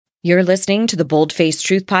You're listening to the Bold-Faced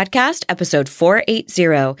Truth Podcast, episode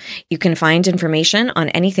 480. You can find information on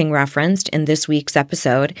anything referenced in this week's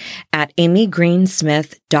episode at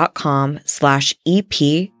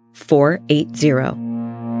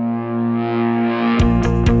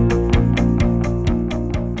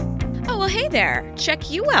amygreensmith.com/EP480. Oh, well, hey there.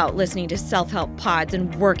 Check you out listening to self-help pods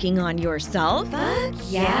and working on yourself. Fuck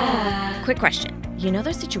yeah. Quick question. You know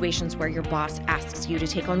those situations where your boss asks you to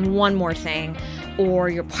take on one more thing, or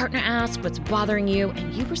your partner asks what's bothering you,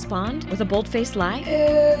 and you respond with a bold-faced lie?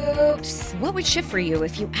 Oops. What would shift for you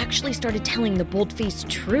if you actually started telling the bold-faced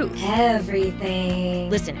truth?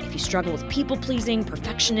 Everything. Listen, if you struggle with people-pleasing,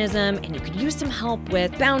 perfectionism, and you could use some help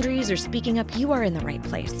with boundaries or speaking up, you are in the right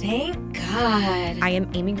place. Thank God. I am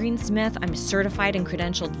Amy Green Smith. I'm a certified and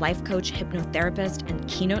credentialed life coach, hypnotherapist, and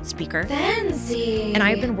keynote speaker. Fancy. And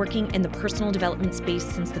I've been working in the personal development space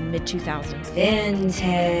since the mid-2000s.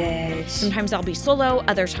 Vintage. Sometimes I'll be solo,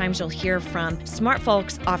 other times you'll hear from smart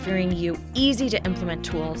folks offering you easy-to-implement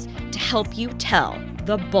tools to help you tell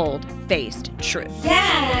the bold-faced truth.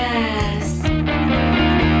 Yes.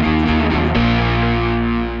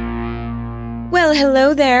 Well,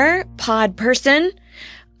 hello there, pod person.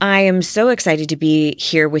 I am so excited to be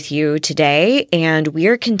here with you today, and we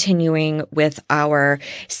are continuing with our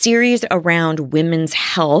series around women's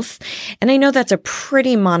health. And I know that's a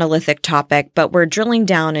pretty monolithic topic, but we're drilling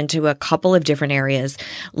down into a couple of different areas.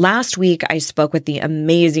 Last week, I spoke with the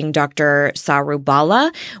amazing Dr.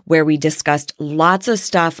 Sarubala, where we discussed lots of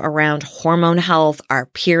stuff around hormone health, our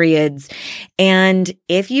periods. And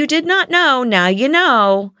if you did not know, now you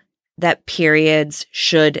know that periods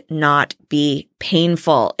should not be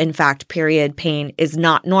painful. In fact, period pain is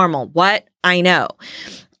not normal. What? I know.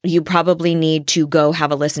 You probably need to go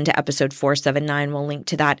have a listen to episode 479. We'll link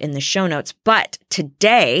to that in the show notes. But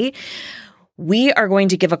today, we are going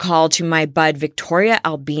to give a call to my bud, Victoria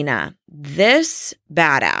Albina. This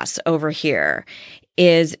badass over here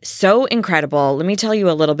is so incredible. Let me tell you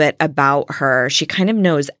a little bit about her. She kind of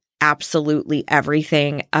knows absolutely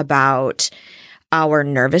everything about our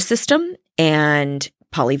nervous system and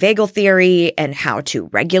polyvagal theory and how to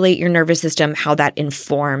regulate your nervous system, how that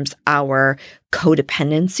informs our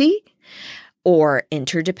codependency or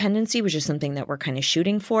interdependency, which is something that we're kind of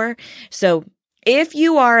shooting for. So if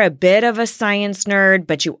you are a bit of a science nerd,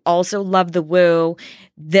 but you also love the woo,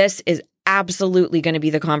 this is absolutely going to be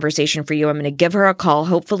the conversation for you. I'm going to give her a call.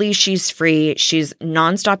 Hopefully she's free. She's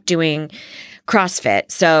nonstop doing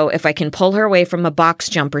CrossFit. So if I can pull her away from a box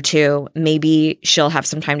jump or two, maybe she'll have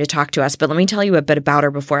some time to talk to us. But let me tell you a bit about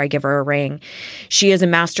her before I give her a ring. She is a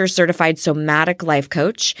master certified somatic life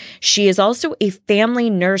coach. She is also a family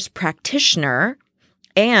nurse practitioner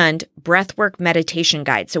and breathwork meditation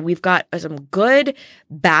guide. So we've got some good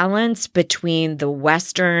balance between the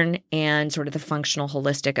Western and sort of the functional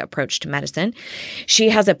holistic approach to medicine. She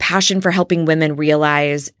has a passion for helping women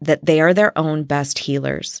realize that they are their own best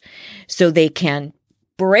healers so they can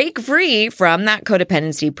break free from that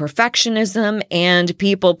codependency, perfectionism, and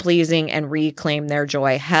people pleasing and reclaim their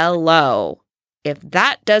joy. Hello. If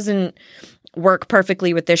that doesn't work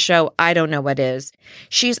perfectly with this show, I don't know what is.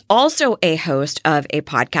 She's also a host of a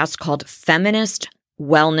podcast called Feminist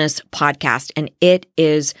Wellness Podcast, and it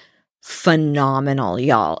is phenomenal,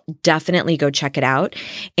 y'all. Definitely go check it out.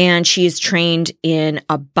 And she's trained in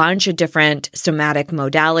a bunch of different somatic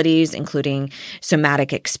modalities, including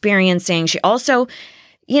somatic experiencing. She also,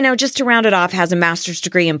 just to round it off, has a master's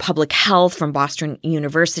degree in public health from Boston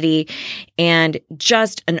University, and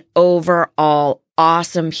just an overall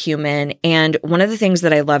awesome human. And one of the things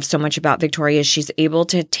that I love so much about Victoria is she's able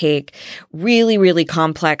to take really, really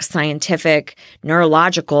complex scientific,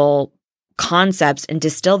 neurological concepts and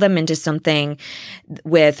distill them into something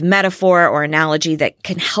with metaphor or analogy that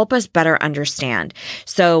can help us better understand.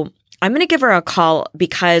 So I'm going to give her a call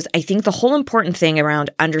because I think the whole important thing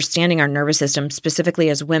around understanding our nervous system,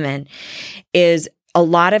 specifically as women, is a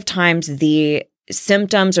lot of times the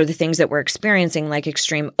symptoms or the things that we're experiencing, like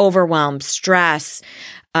extreme overwhelm, stress,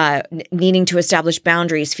 needing to establish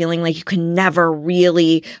boundaries, feeling like you can never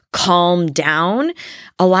really calm down.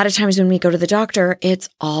 A lot of times when we go to the doctor, it's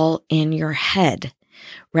all in your head,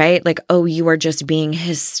 right? Like, oh, you are just being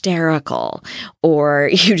hysterical, or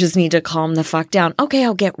you just need to calm the fuck down. Okay,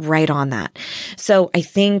 I'll get right on that. So I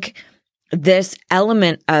think this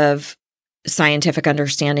element of scientific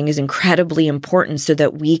understanding is incredibly important so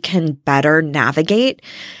that we can better navigate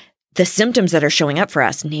the symptoms that are showing up for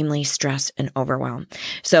us, namely stress and overwhelm.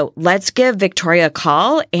 So let's give Victoria a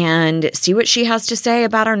call and see what she has to say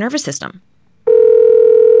about our nervous system.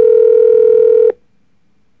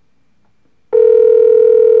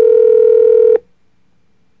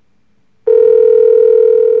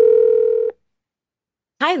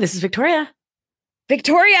 Hi, this is Victoria.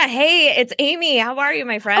 Victoria, hey, it's Amy. How are you,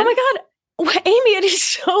 my friend? Oh my God. Well, Amy, it is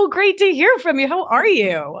so great to hear from you. How are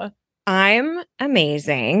you? I'm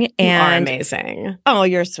amazing. You are amazing. Oh,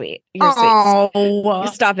 you're sweet. You're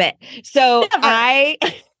sweet. Stop it. So Never.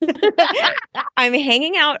 I'm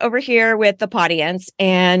hanging out over here with the audience,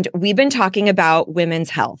 and we've been talking about women's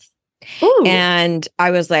health. Ooh. And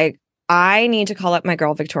I was like, I need to call up my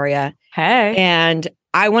girl, Victoria. Hey. And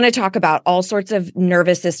I want to talk about all sorts of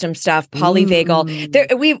nervous system stuff,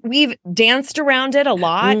 polyvagal. We've danced around it a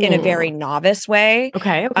lot in a very novice way.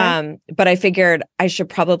 Okay. But I figured I should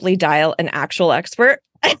probably dial an actual expert.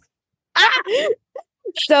 So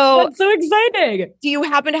that's so exciting. Do you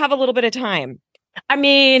happen to have a little bit of time? I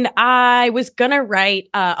mean, I was going to write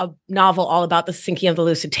a novel all about the sinking of the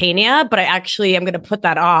Lusitania, but I actually am going to put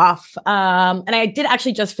that off. And I did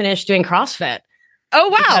actually just finish doing CrossFit. Oh,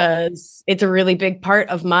 wow. Because it's a really big part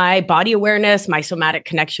of my body awareness, my somatic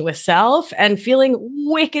connection with self, and feeling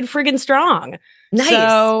wicked friggin' strong. Nice.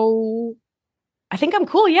 So I think I'm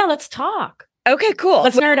cool. Yeah, let's talk. Okay, cool.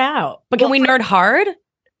 Let's nerd out. But can we nerd hard?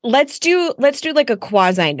 Let's do like a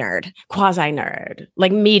quasi nerd.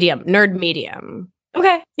 Like nerd medium.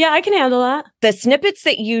 Okay. Yeah, I can handle that. The snippets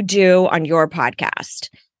that you do on your podcast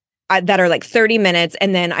that are like 30 minutes.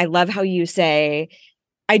 And then I love how you say,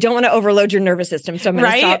 I don't want to overload your nervous system, so I'm going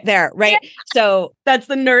to stop there. Right. So that's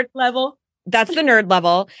the nerd level. That's the nerd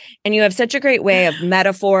level. And you have such a great way of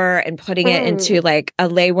metaphor and putting it into like a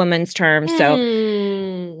laywoman's terms.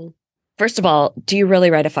 So first of all, do you really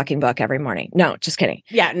write a fucking book every morning? No, just kidding.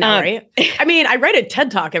 Yeah, no, right? I mean, I write a TED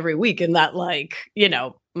Talk every week in that, like,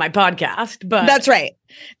 my podcast, but That's right.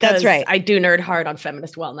 I do nerd hard on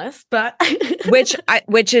feminist wellness, but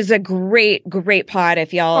which is a great pod.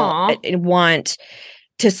 If y'all want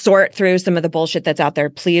to sort through some of the bullshit that's out there,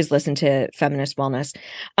 please listen to Feminist Wellness.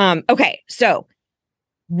 Okay, so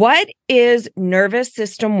what is nervous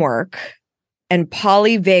system work and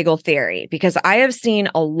polyvagal theory? Because I have seen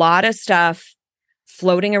a lot of stuff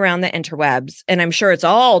floating around the interwebs, and I'm sure it's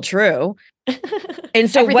all true. And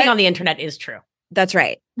so everything on the internet is true. That's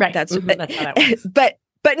right. Right. That's how that works.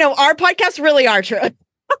 But no, our podcasts really are true.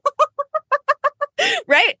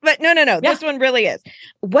 Right? But no. Yeah. This one really is.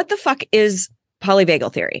 What the fuck is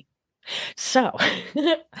polyvagal theory? So,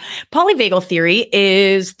 polyvagal theory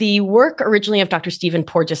is the work originally of Dr. Stephen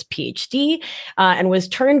Porges, PhD, and was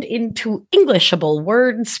turned into Englishable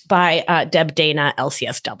words by Deb Dana,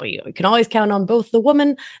 LCSW. You can always count on both the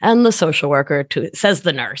woman and the social worker, says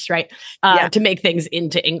the nurse, right? To make things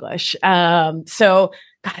into English. So,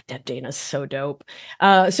 God, Deb Dana's so dope.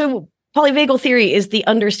 So, polyvagal theory is the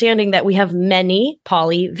understanding that we have many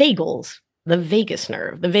polyvagals. The vagus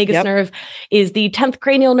nerve. The vagus nerve is the 10th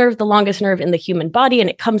cranial nerve, the longest nerve in the human body, and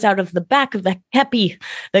it comes out of the back of the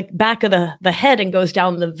back of the head, and goes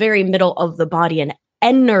down the very middle of the body and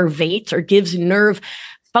innervates or gives nerve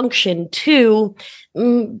function to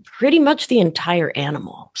pretty much the entire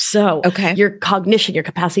animal. So your cognition, your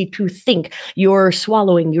capacity to think, your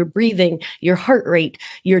swallowing, your breathing, your heart rate,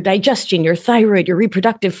 your digestion, your thyroid, your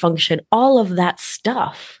reproductive function, all of that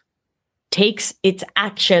stuff takes its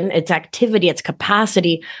action, its activity, its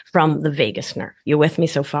capacity from the vagus nerve. You with me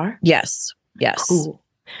so far? Yes. Cool.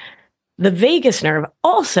 The vagus nerve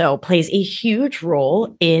also plays a huge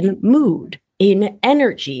role in mood, in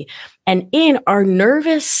energy, and in our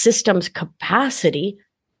nervous system's capacity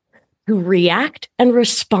to react and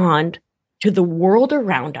respond to the world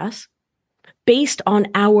around us based on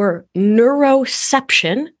our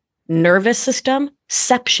neuroception, nervous system,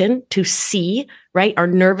 ception, to see, right? Our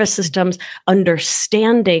nervous system's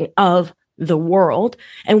understanding of the world,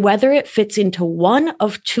 and whether it fits into one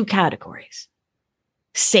of two categories: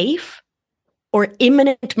 safe or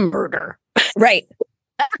imminent murder. Right.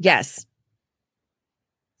 Yes.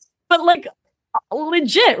 But like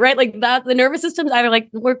legit, right? Like that, the nervous system's either like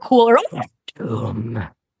we're cool or doom.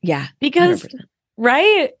 Yeah. Because 100%.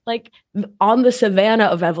 Right? Like on the savannah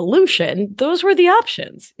of evolution, those were the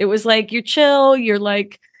options. It was like you're chill, you're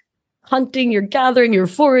like hunting, you're gathering, you're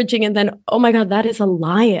foraging, and then, oh my God, that is a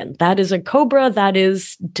lion, that is a cobra, that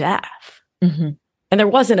is death. And there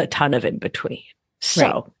wasn't a ton of in between.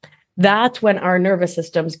 So that's when our nervous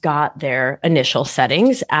systems got their initial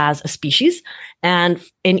settings as a species. And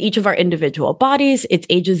in each of our individual bodies, it's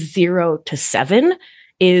ages 0 to 7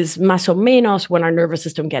 is más o menos when our nervous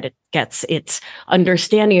system gets its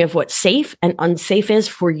understanding of what safe and unsafe is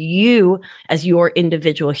for you as your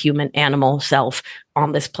individual human animal self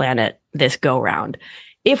on this planet, this go round.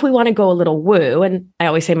 If we want to go a little woo, and I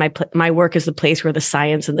always say my work is the place where the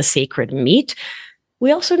science and the sacred meet,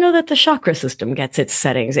 We also know that the chakra system gets its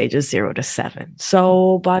settings ages 0 to 7.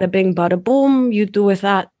 So bada bing, bada boom, you do with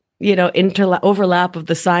that, overlap of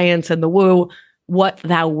the science and the woo, what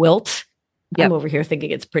thou wilt. Yep. I'm over here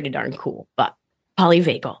thinking it's pretty darn cool, but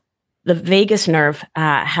polyvagal. The vagus nerve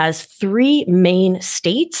has 3 main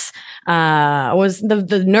states.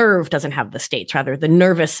 The nerve doesn't have the states, rather the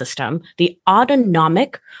nervous system. The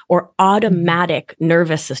autonomic or automatic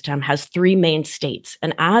nervous system has 3 main states.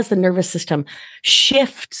 And as the nervous system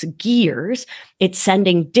shifts gears, it's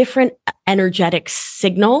sending different energetic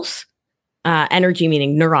signals, energy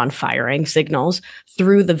meaning neuron firing signals,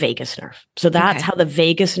 through the vagus nerve. So that's how the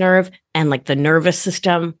vagus nerve and like the nervous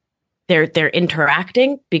system, they're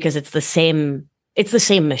interacting, because it's the same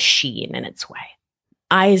machine in its way.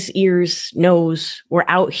 Eyes, ears, nose, we're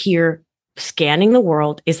out here scanning the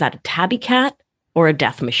world. Is that a tabby cat or a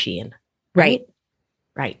death machine? Right.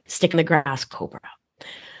 Stick in the grass, cobra.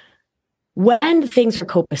 When things are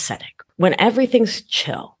copacetic, when everything's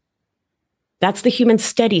chill, that's the human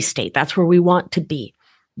steady state. That's where we want to be.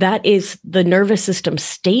 That is the nervous system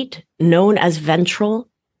state known as ventral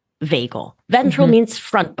vagal. Ventral means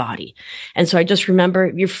front body. And so I just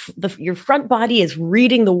remember your front body is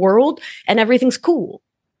reading the world and everything's cool.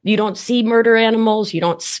 You don't see murder animals, you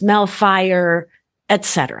don't smell fire,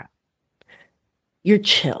 etc. You're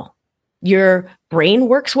chill. Your brain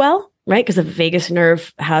works well, right? Because the vagus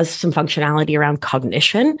nerve has some functionality around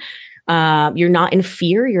cognition. You're not in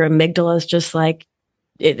fear. Your amygdala is just like,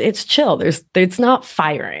 it's chill. It's not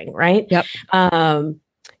firing, right? Yep.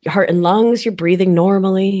 Your heart and lungs, you're breathing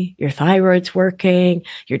normally, your thyroid's working,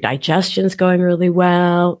 your digestion's going really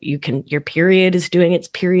well. Your period is doing its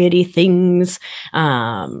periody things,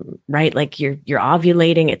 right? Like you're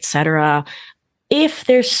ovulating, etc. If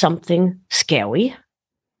there's something scary,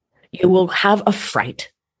 you will have a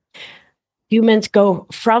fright. Humans go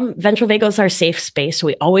from ventral vagal is our safe space. So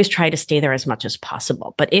we always try to stay there as much as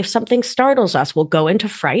possible. But if something startles us, we'll go into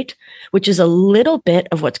fright, which is a little bit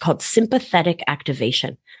of what's called sympathetic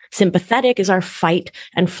activation. Sympathetic is our fight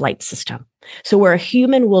and flight system. So where a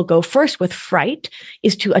human will go first with fright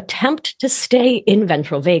is to attempt to stay in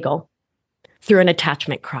ventral vagal through an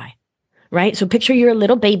attachment cry, right? So picture you're a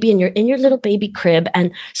little baby and you're in your little baby crib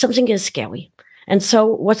and something is scary. And so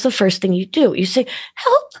what's the first thing you do? You say,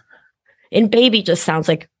 help. In baby just sounds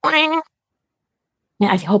like, yeah,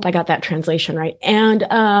 I hope I got that translation right. And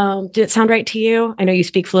did it sound right to you? I know you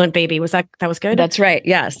speak fluent baby. That was good? That's right.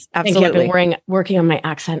 Yes, absolutely. I've been working on my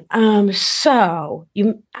accent. So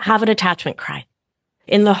you have an attachment cry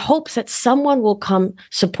in the hopes that someone will come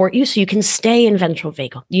support you so you can stay in ventral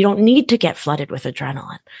vagal. You don't need to get flooded with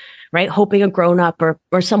adrenaline, right? Hoping a grown-up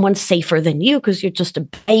or someone safer than you, because you're just a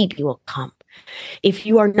baby, will come. If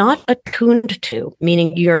you are not attuned to,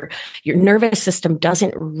 meaning your nervous system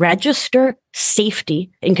doesn't register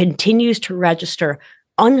safety and continues to register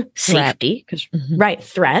unsafety, because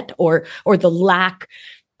threat or the lack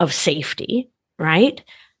of safety, right?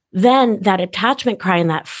 Then that attachment cry and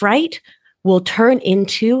that fright will turn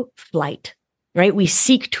into flight, right? We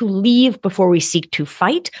seek to leave before we seek to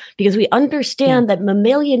fight, because we understand that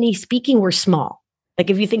mammalian-y speaking, we're small. Like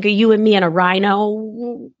if you think of you and me and a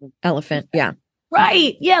rhino. Elephant, yeah.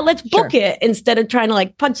 Right. Yeah, let's book it instead of trying to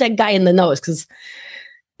like punch that guy in the nose, because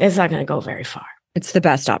it's not going to go very far. It's the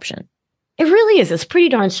best option. It really is. It's pretty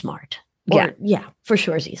darn smart. Yeah, for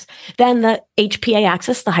sure. Then the HPA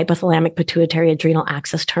axis, the hypothalamic pituitary adrenal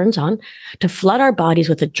axis, turns on to flood our bodies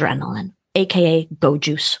with adrenaline, aka go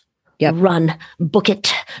juice. Yep. Run, book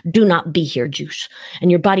it, do not be here juice. And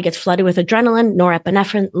your body gets flooded with adrenaline,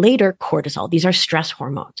 norepinephrine, later cortisol. These are stress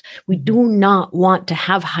hormones. We do not want to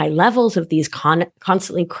have high levels of these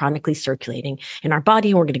constantly, chronically circulating in our body.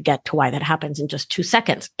 And we're going to get to why that happens in just 2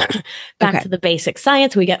 seconds. Back to the basic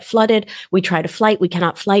science. We get flooded. We try to flight. We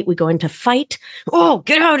cannot flight. We go into fight. Oh,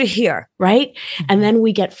 get out of here. Right. And then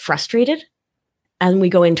we get frustrated and we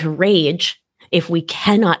go into rage if we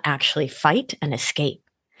cannot actually fight and escape.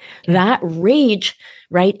 That rage,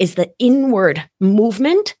 right, is the inward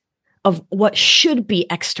movement of what should be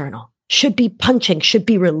external, should be punching, should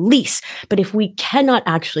be release. But if we cannot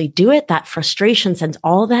actually do it, that frustration sends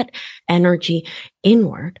all that energy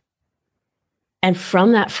inward. And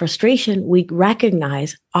from that frustration, we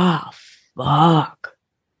recognize, fuck,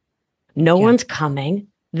 no one's coming.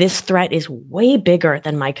 This threat is way bigger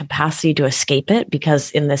than my capacity to escape it, because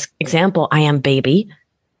in this example, I am baby.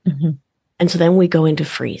 And so then we go into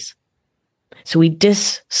freeze. So we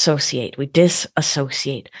disassociate.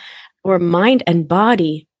 Our mind and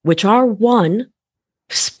body, which are one,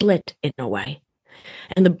 split in a way.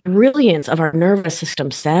 And the brilliance of our nervous system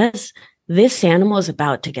says, this animal is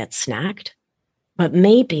about to get snacked. But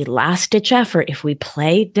maybe last ditch effort, if we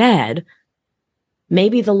play dead,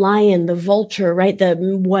 maybe the lion, the vulture, right? The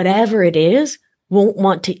whatever it is won't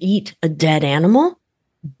want to eat a dead animal.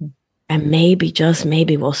 And maybe, just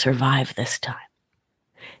maybe, we'll survive this time.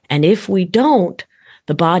 And if we don't,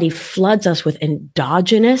 the body floods us with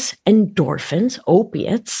endogenous endorphins,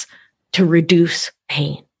 opiates, to reduce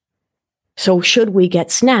pain. So should we get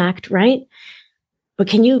snacked, right? But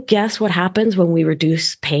can you guess what happens when we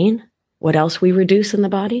reduce pain? What else we reduce in the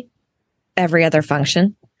body? Every other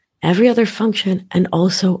function. Every other function, and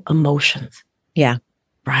also emotions. Yeah.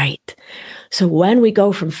 Right. So when we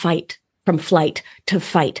go from flight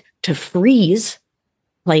to freeze,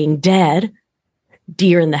 playing dead,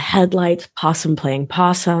 deer in the headlights, possum playing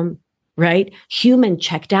possum, right? Human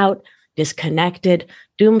checked out, disconnected,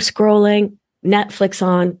 doom scrolling, Netflix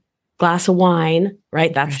on, glass of wine,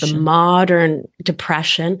 right? That's the modern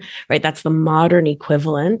depression, right? That's the modern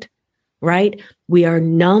equivalent, right? We are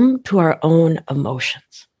numb to our own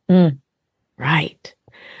emotions, right?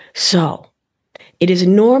 So it is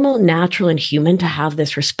normal, natural, and human to have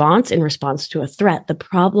this response in response to a threat. The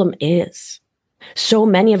problem is so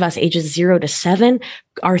many of us ages 0 to 7,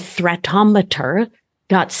 our threatometer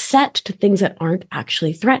got set to things that aren't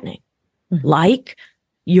actually threatening, like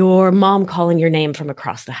your mom calling your name from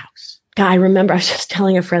across the house. I remember I was just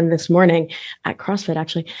telling a friend this morning at CrossFit,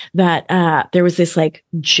 actually, that there was this like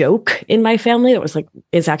joke in my family that was like,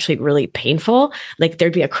 is actually really painful. Like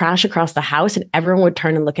there'd be a crash across the house and everyone would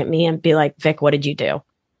turn and look at me and be like, Vic, what did you do?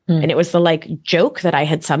 And it was the like joke that I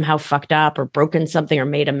had somehow fucked up or broken something or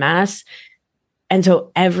made a mess. And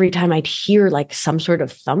so every time I'd hear like some sort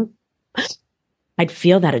of thump, I'd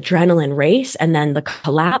feel that adrenaline race and then the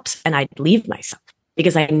collapse, and I'd leave myself.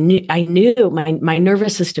 Because I knew my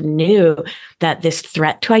nervous system knew that this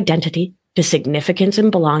threat to identity, to significance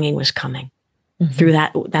and belonging was coming through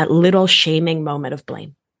that little shaming moment of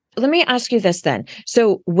blame. Let me ask you this then.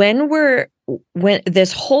 So when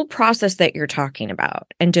this whole process that you're talking about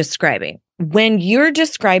and describing, when you're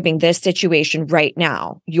describing this situation right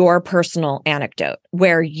now, your personal anecdote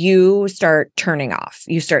where you start turning off,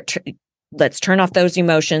 let's turn off those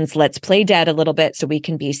emotions. Let's play dead a little bit so we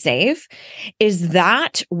can be safe. Is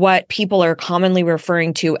that what people are commonly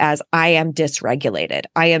referring to as I am dysregulated?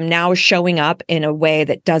 I am now showing up in a way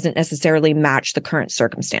that doesn't necessarily match the current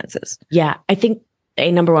circumstances. Yeah, I think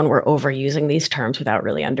number one, we're overusing these terms without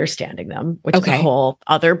really understanding them, which is a whole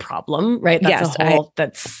other problem, right?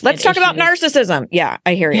 That's let's talk about narcissism. Yeah,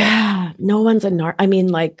 I hear you. Yeah, no one's I mean,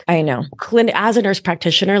 like, I know. As a nurse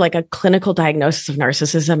practitioner, like a clinical diagnosis of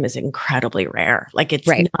narcissism is incredibly rare. Like it's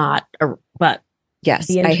not, but yes,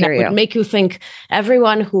 the internet I hear you. would make you think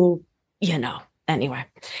everyone who, anyway.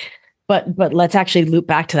 But let's actually loop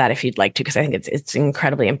back to that if you'd like to, because I think it's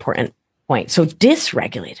incredibly important. So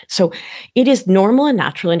dysregulated. So it is normal and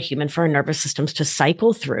natural and human for our nervous systems to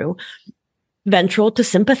cycle through ventral to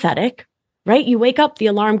sympathetic, right? You wake up, the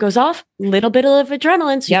alarm goes off, little bit of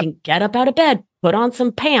adrenaline. So you can get up out of bed, put on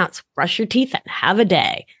some pants, brush your teeth and have a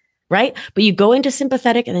day, right? But you go into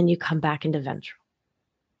sympathetic and then you come back into ventral,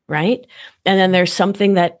 right? And then there's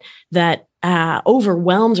something that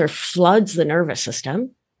overwhelms or floods the nervous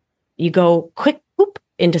system. You go quick whoop,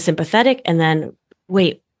 into sympathetic and then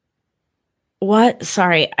wait, what?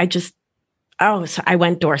 Sorry, I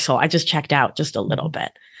went dorsal. I just checked out just a little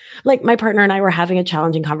bit. Like my partner and I were having a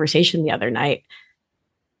challenging conversation the other night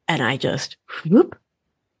and I just whoop.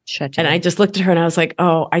 Shut down. And I just looked at her and I was like,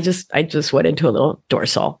 oh, I just went into a little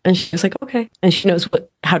dorsal. And she was like, okay. And she knows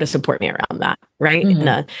how to support me around that, right? In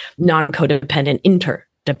a non-codependent,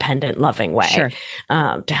 interdependent, loving way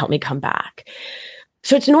to help me come back.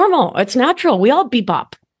 So it's normal. It's natural. We all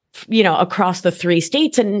bebop, across the 3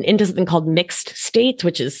 states and into something called mixed states,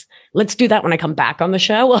 which is, let's do that when I come back on the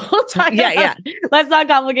show. We'll talk about, let's not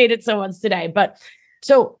complicate it so much today. But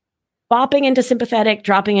so bopping into sympathetic,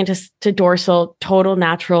 dropping into dorsal, total,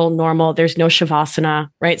 natural, normal. There's no shavasana,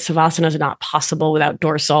 right? Savasana is not possible without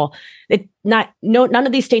dorsal. None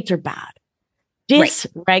of these states are bad.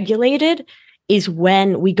 Dysregulated is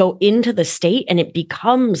when we go into the state and it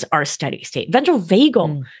becomes our steady state. Ventral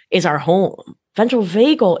vagal is our home. Ventral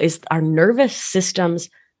vagal is our nervous system's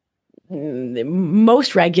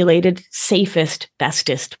most regulated, safest,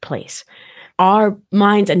 bestest place. Our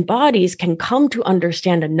minds and bodies can come to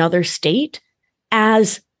understand another state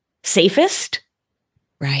as safest,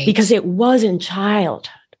 right? Because it was in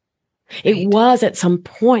childhood. It was at some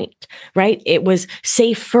point, right? It was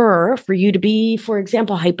safer for you to be, for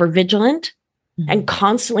example, hypervigilant and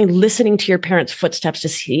constantly listening to your parents' footsteps to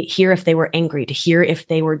hear if they were angry, to hear if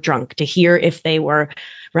they were drunk, to hear if they were,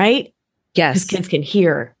 right? Yes. Because kids can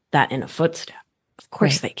hear that in a footstep. Of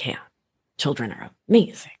course they can. children are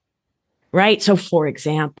amazing, right? So for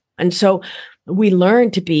example, and so we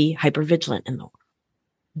learn to be hypervigilant in the world.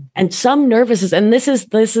 And some nervous, and this is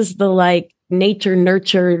the like nature,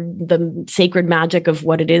 nurture, the sacred magic of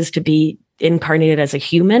what it is to be incarnated as a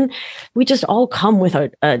human. We just all come with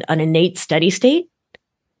an innate steady state.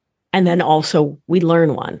 And then also we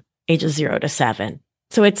learn one, ages 0 to 7.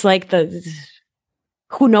 So it's like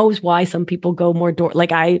who knows why some people go more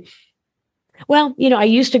I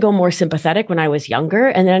used to go more sympathetic when I was younger.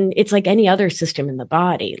 And then it's like any other system in the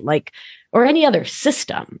body, or any other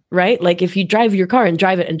system, right? Like if you drive your car and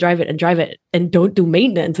drive it and drive it and drive it and don't do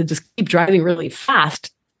maintenance and just keep driving really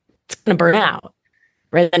fast, it's going to burn out,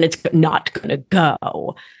 right? And it's not going to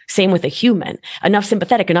go. Same with a human. Enough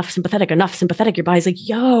sympathetic. Your body's like,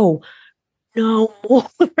 yo, no more.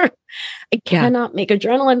 I cannot make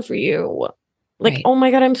adrenaline for you. Like, right. Oh my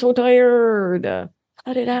God, I'm so tired.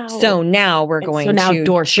 Cut it out. So now we're going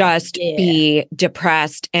to just be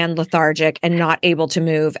depressed and lethargic and not able to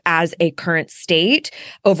move as a current state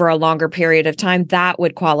over a longer period of time. That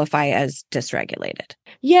would qualify as dysregulated.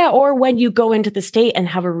 Yeah. Or when you go into the state and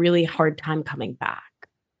have a really hard time coming back.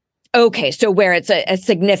 Okay. So where it's a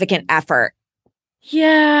significant effort.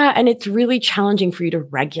 Yeah. And it's really challenging for you to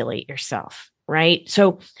regulate yourself. Right.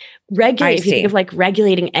 So if you think of like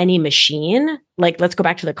regulating any machine, like let's go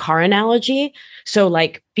back to the car analogy. So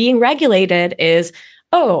like being regulated is,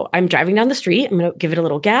 oh, I'm driving down the street. I'm going to give it a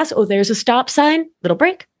little gas. Oh, there's a stop sign, little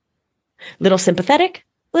brake, little sympathetic,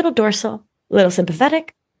 little dorsal, little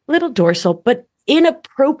sympathetic, little dorsal, but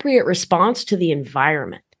inappropriate response to the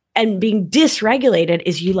environment. And being dysregulated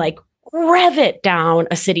is you like rev it down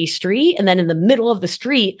a city street. And then in the middle of the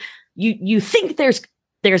street, you think there's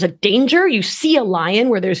a danger. You see a lion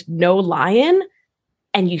where there's no lion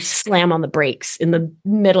and you slam on the brakes in the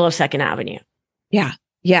middle of 2nd Avenue. Yeah.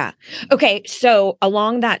 Yeah. Okay. So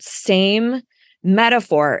along that same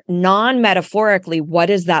metaphor, non-metaphorically, what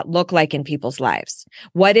does that look like in people's lives?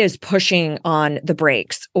 What is pushing on the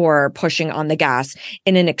brakes or pushing on the gas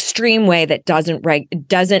in an extreme way that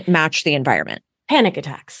doesn't match the environment? Panic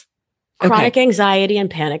attacks, chronic anxiety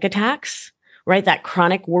and panic attacks. Right? That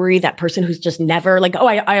chronic worry, that person who's just never like, oh,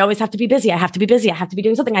 I always have to be busy. I have to be busy. I have to be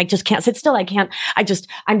doing something. I just can't sit still. I'm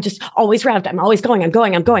just always revved. I'm always going. I'm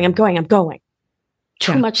going.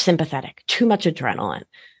 Too much sympathetic, too much adrenaline.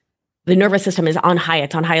 The nervous system is on high.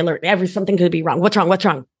 It's on high alert. Something could be wrong. What's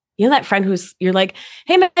wrong? You know, that friend you're like,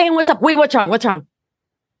 hey, Megan, what's up? Wait, what's wrong?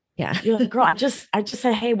 Yeah. You're like, girl, I just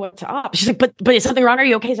said, hey, what's up? She's like, but is something wrong? Are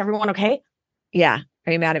you okay? Is everyone okay? Yeah.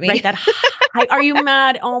 Are you mad at me? Right, are you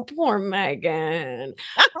mad? Oh, poor Megan.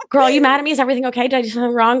 Girl, are you mad at me? Is everything okay? Did I do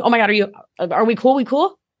something wrong? Oh my God, are we cool? We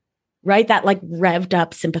cool? Right? That like revved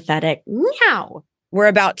up, sympathetic. Meow. We're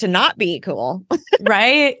about to not be cool.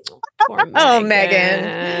 Right? Poor Megan. Oh,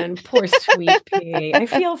 Megan. Poor sweet pea. I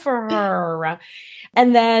feel for her.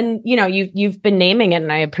 And then, you've been naming it,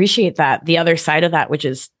 and I appreciate that. The other side of that, which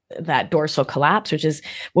is that dorsal collapse, which is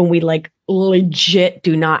when we like legit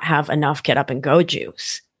do not have enough get up and go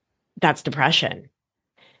juice. That's depression.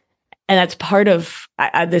 And that's part of,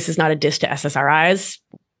 this is not a diss to SSRIs.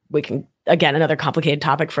 We can, again, another complicated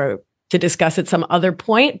topic to discuss at some other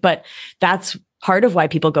point, but that's part of why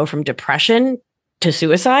people go from depression to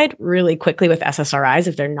suicide really quickly with SSRIs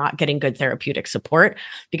if they're not getting good therapeutic support,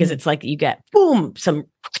 because it's like you get, boom, some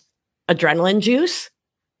adrenaline juice.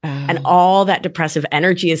 And all that depressive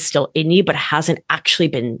energy is still in you, but hasn't actually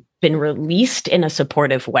been released in a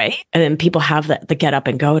supportive way. And then people have the get up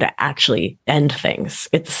and go to actually end things.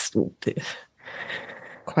 It's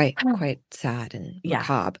quite sad and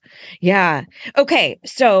macabre. Yeah. Okay.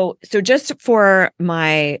 So just for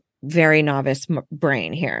my very novice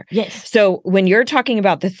brain here. Yes. So when you're talking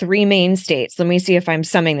about the 3 main states, let me see if I'm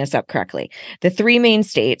summing this up correctly. The 3 main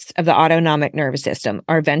states of the autonomic nervous system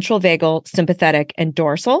are ventral vagal, sympathetic, and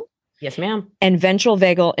dorsal. Yes, ma'am. And ventral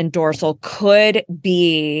vagal and dorsal could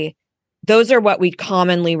be, those are what we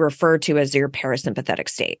commonly refer to as your parasympathetic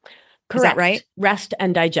state. Correct. Is that right? Rest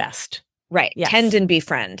and digest. Right. Yes. Tend and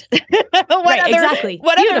befriend. Exactly.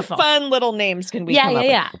 What other fun little names can we come up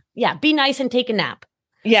with? Yeah. Be nice and take a nap.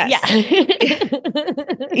 Yes.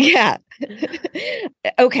 Yeah. Yeah.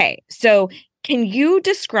 Okay. So can you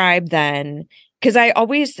describe then, because I've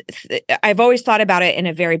always thought about it in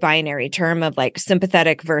a very binary term of like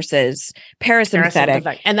sympathetic versus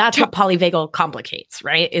parasympathetic. And that's what polyvagal complicates,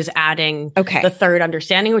 right? Is adding the third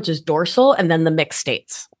understanding, which is dorsal, and then the mixed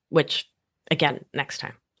states, which again, next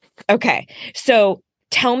time. Okay. So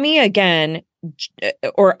tell me again,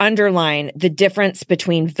 or underline the difference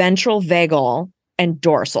between ventral vagal and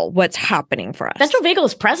dorsal. What's happening for us? Ventral vagal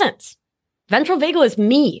is presence. Ventral vagal is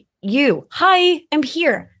me, you. Hi, I'm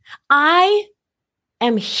here. I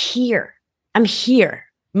am here. I'm here.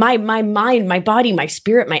 My mind, my body, my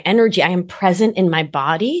spirit, my energy. I am present in my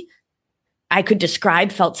body. I could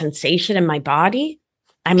describe felt sensation in my body.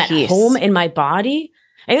 I'm at home in my body.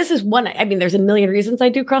 And this is one, I mean, there's a million reasons I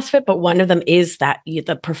do CrossFit, but one of them is that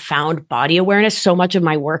the profound body awareness. So much of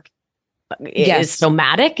my work is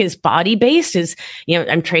somatic, is body-based, is,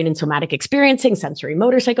 I'm trained in somatic experiencing, sensory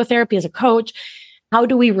motor psychotherapy as a coach. How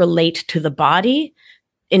do we relate to the body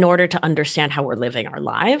in order to understand how we're living our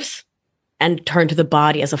lives and turn to the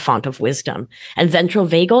body as a font of wisdom? And ventral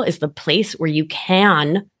vagal is the place where you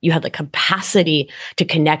have the capacity to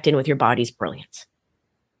connect in with your body's brilliance.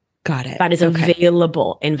 Got it. That is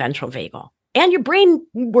available in ventral vagal. And your brain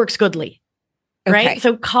works goodly, right?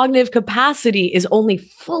 So cognitive capacity is only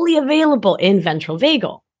fully available in ventral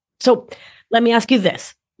vagal. So let me ask you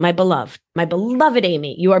this, my beloved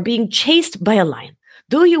Amy, you are being chased by a lion.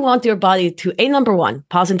 Do you want your body to, number one,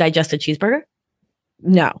 pause and digest a cheeseburger?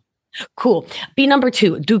 No. Cool. B, number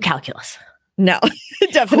two, do calculus. No,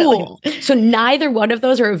 definitely. Cool. So neither one of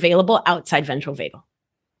those are available outside ventral vagal.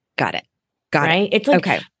 Got it. Right? It's like,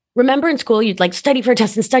 remember in school, you'd like study for a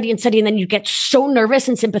test and study, and then you'd get so nervous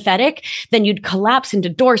and sympathetic, then you'd collapse into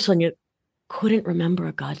dorsal and you couldn't remember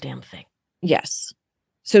a goddamn thing. Yes.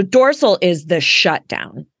 So dorsal is the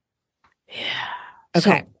shutdown. Yeah.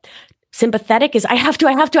 Okay. So sympathetic is I have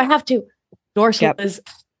to. Dorsal is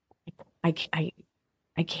I can't.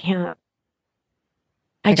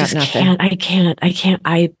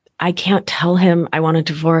 I can't tell him I want a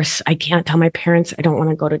divorce. I can't tell my parents I don't want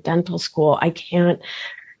to go to dental school. I can't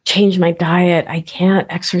change my diet. I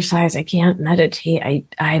can't exercise. I can't meditate.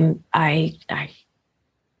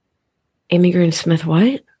 Amy Green Smith,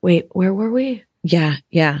 what? Wait, where were we? Yeah.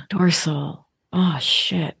 Dorsal. Oh,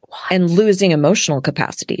 shit. What? And losing emotional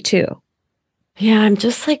capacity too. Yeah, I'm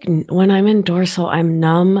just like, when I'm in dorsal, I'm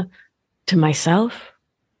numb to myself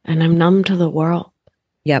and I'm numb to the world.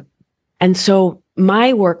 Yep. And so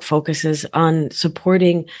my work focuses on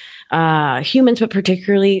supporting humans, but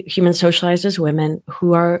particularly humans socialized as women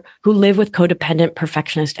who live with codependent,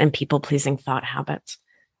 perfectionist, and people-pleasing thought habits.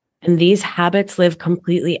 And these habits live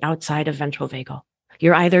completely outside of ventral vagal.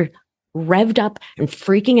 You're either revved up and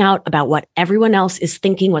freaking out about what everyone else is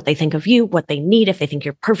thinking, what they think of you, what they need, if they think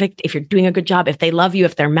you're perfect, if you're doing a good job, if they love you,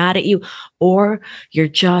 if they're mad at you, or you're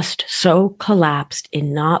just so collapsed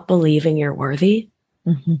in not believing you're worthy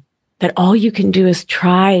that all you can do is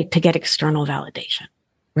try to get external validation.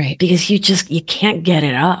 Right. Because you can't get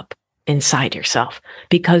it up inside yourself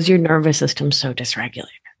because your nervous system's so dysregulated.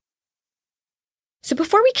 So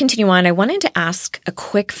before we continue on, I wanted to ask a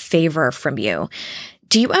quick favor from you.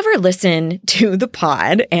 Do you ever listen to the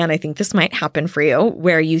pod, and I think this might happen for you,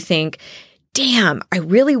 where you think, damn, I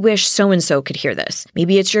really wish so-and-so could hear this.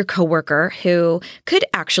 Maybe it's your coworker who could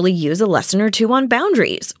actually use a lesson or two on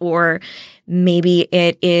boundaries, or maybe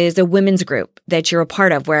it is a women's group that you're a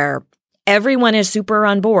part of where everyone is super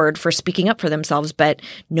on board for speaking up for themselves, but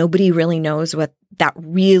nobody really knows what that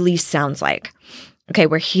really sounds like. Okay,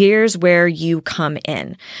 here's where you come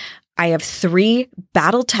in. I have 3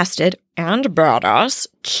 battle-tested and badass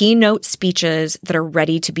keynote speeches that are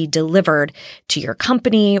ready to be delivered to your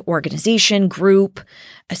company, organization, group,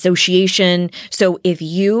 association. So if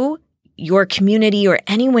you, your community, or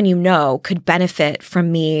anyone you know could benefit from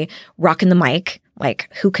me rocking the mic, like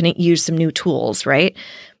who couldn't use some new tools, right?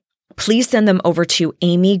 Please send them over to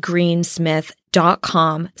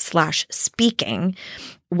amygreensmith.com/speaking,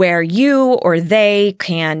 where you or they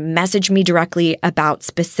can message me directly about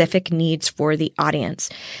specific needs for the audience.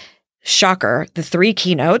 Shocker, the 3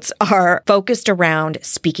 keynotes are focused around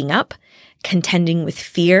speaking up, contending with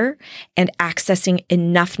fear, and accessing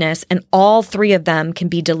enoughness. And all 3 of them can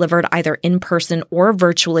be delivered either in person or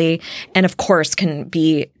virtually, and of course can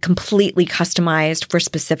be completely customized for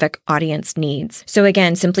specific audience needs. So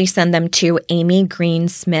again, simply send them to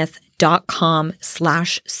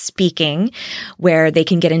amygreensmith.com/speaking, where they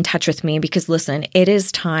can get in touch with me, because listen, it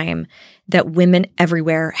is time that women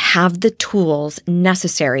everywhere have the tools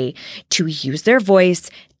necessary to use their voice,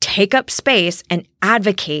 take up space, and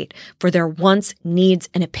advocate for their wants, needs,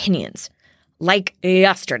 and opinions, like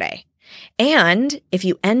yesterday. And if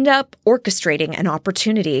you end up orchestrating an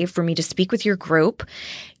opportunity for me to speak with your group,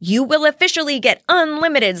 you will officially get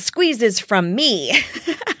unlimited squeezes from me.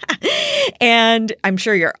 And I'm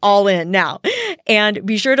sure you're all in now. And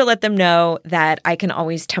be sure to let them know that I can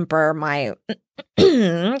always temper my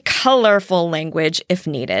colorful language if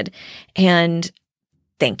needed. And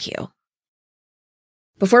thank you.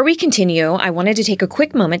 Before we continue, I wanted to take a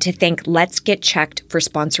quick moment to thank Let's Get Checked for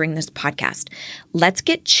sponsoring this podcast. Let's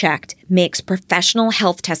Get Checked makes professional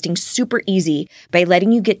health testing super easy by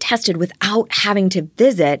letting you get tested without having to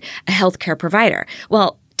visit a healthcare provider.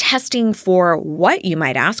 Well, testing for what, you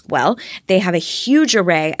might ask? Well, they have a huge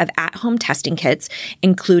array of at-home testing kits,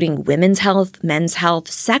 including women's health, men's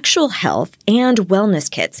health, sexual health, and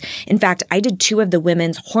wellness kits. In fact, I did 2 of the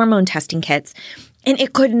women's hormone testing kits, and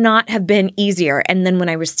it could not have been easier. And then when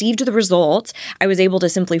I received the results, I was able to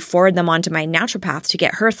simply forward them on to my naturopath to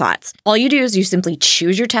get her thoughts. All you do is you simply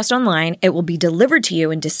choose your test online. It will be delivered to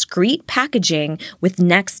you in discreet packaging with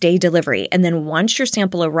next day delivery. And then once your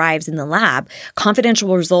sample arrives in the lab,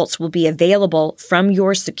 confidential results will be available from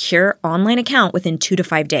your secure online account within 2 to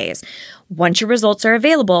 5 days. Once your results are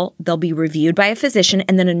available, they'll be reviewed by a physician,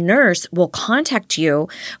 and then a nurse will contact you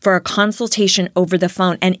for a consultation over the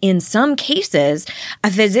phone. And in some cases,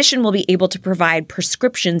 a physician will be able to provide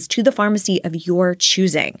prescriptions to the pharmacy of your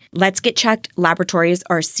choosing. Let's Get Checked laboratories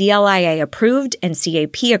are CLIA approved and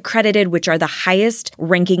CAP accredited, which are the highest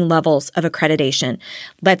ranking levels of accreditation.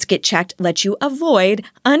 Let's Get Checked lets you avoid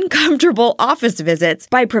uncomfortable office visits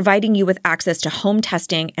by providing you with access to home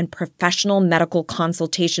testing and professional medical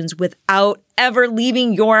consultations without ever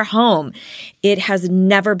leaving your home. It has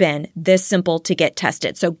never been this simple to get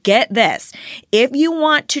tested. So get this. If you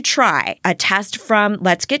want to try a test from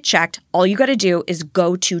Let's Get Checked, all you got to do is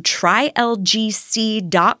go to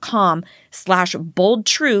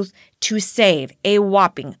trylgc.com/boldtruth to save a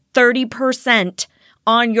whopping 30%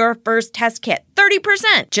 on your first test kit.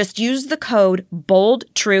 30%. Just use the code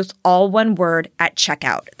BOLDTRUTH, all one word, at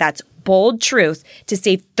checkout. That's BOLDTRUTH to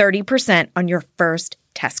save 30% on your first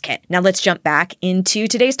test kit. Now let's jump back into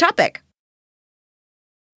today's topic.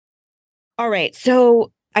 All right.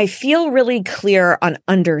 So I feel really clear on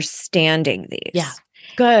understanding these. Yeah.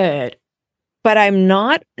 Good. But I'm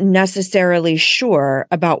not necessarily sure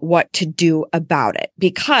about what to do about it,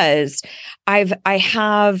 because I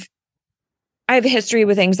have a history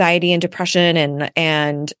with anxiety and depression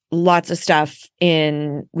and lots of stuff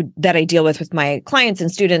that I deal with my clients and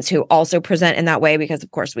students who also present in that way, because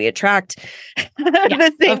of course we attract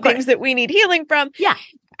the same things that we need healing from. Yeah.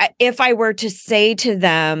 If I were to say to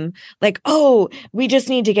them like, oh, we just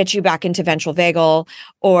need to get you back into ventral vagal,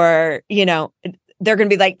 or, they're going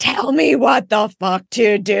to be like, tell me what the fuck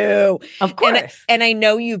to do. Of course. And I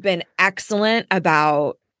know you've been excellent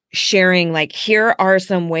about sharing, like, here are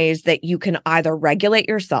some ways that you can either regulate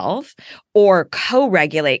yourself or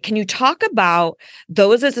co-regulate. Can you talk about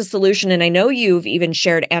those as a solution? And I know you've even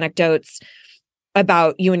shared anecdotes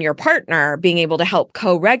about you and your partner being able to help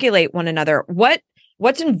co-regulate one another.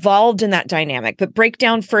 What's involved in that dynamic? But break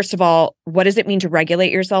down, first of all, what does it mean to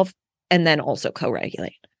regulate yourself, and then also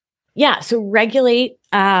co-regulate? Yeah. So regulate,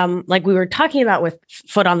 like we were talking about with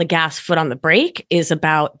foot on the gas, foot on the brake, is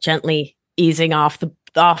about gently easing off the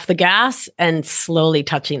gas and slowly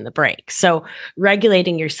touching the brake. So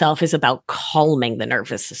regulating yourself is about calming the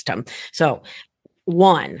nervous system. So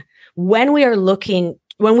when we are working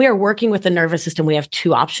with the nervous system, we have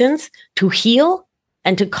 2 options: to heal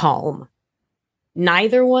and to calm.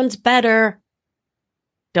 Neither one's better.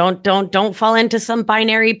 Don't fall into some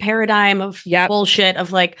binary paradigm of bullshit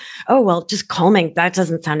of like, oh, well, just calming, that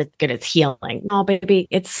doesn't sound as good as healing. No, baby,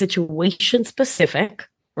 it's situation specific.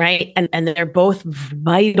 Right. And they're both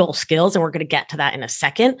vital skills. And we're going to get to that in a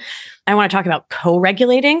second. I want to talk about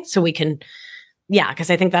co-regulating so we can, because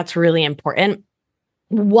I think that's really important.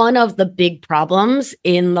 One of the big problems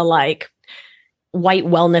in the white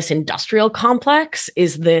wellness industrial complex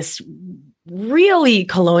is this really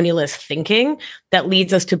colonialist thinking that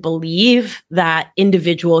leads us to believe that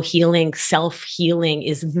individual healing, self-healing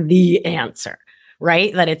is the answer.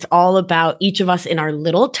 Right? That it's all about each of us in our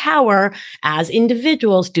little tower as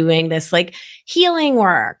individuals doing this healing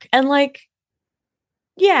work. And we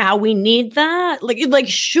need that.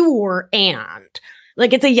 Sure. And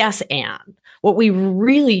it's a yes. And what we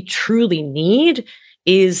really, truly need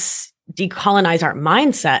is decolonize our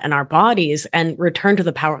mindset and our bodies and return to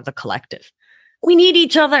the power of the collective. We need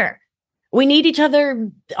each other. We need each other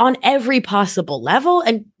on every possible level.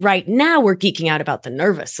 And right now we're geeking out about the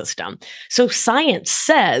nervous system. So science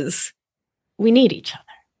says we need each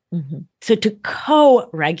other. Mm-hmm. So to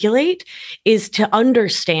co-regulate is to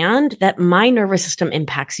understand that my nervous system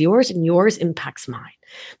impacts yours and yours impacts mine.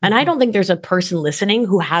 And I don't think there's a person listening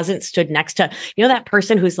who hasn't stood next to, that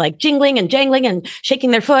person who's jingling and jangling and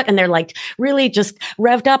shaking their foot and they're really just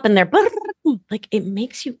revved up and they're it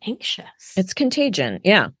makes you anxious. It's contagion.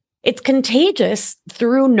 Yeah. It's contagious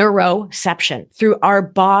through neuroception, through our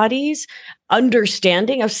body's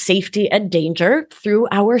understanding of safety and danger through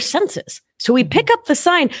our senses. So we pick up the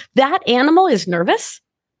sign that animal is nervous.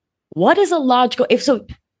 What is a logical,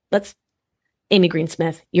 Amy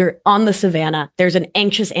Greensmith, you're on the savannah. There's an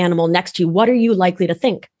anxious animal next to you. What are you likely to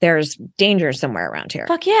think? There's danger somewhere around here.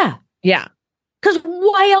 Fuck yeah. Yeah. Because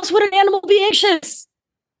why else would an animal be anxious?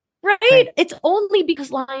 Right? It's only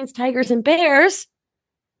because lions, tigers, and bears.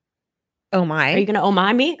 Oh my. Are you going to oh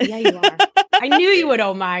my me? Yeah, you are. I knew you would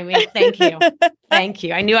oh my me. Thank you. Thank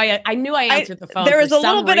you. I knew I answered the phone. There was a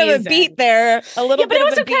little bit of a beat there. A little bit. But it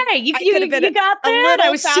was okay. You got there. I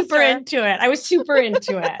was super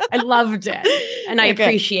into it. I loved it. And I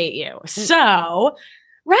appreciate you. So,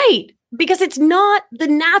 right. Because it's not the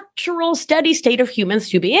natural steady state of humans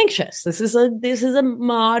to be anxious. This is a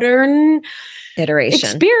modern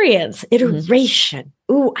experience. Iteration.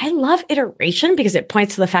 Ooh, I love iteration because it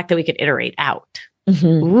points to the fact that we could iterate out.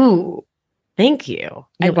 Mm-hmm. Ooh, thank you.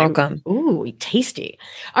 You're welcome. Ooh, tasty.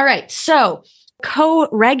 All right. So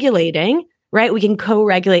co-regulating, right? We can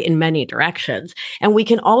co-regulate in many directions. And we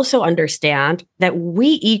can also understand that we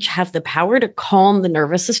each have the power to calm the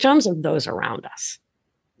nervous systems of those around us.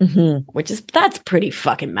 Mm-hmm. That's pretty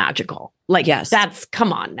fucking magical. Like, yes,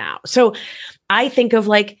 come on now. So I think of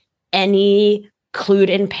like any clued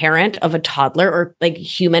in parent of a toddler or like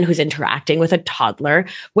human who's interacting with a toddler,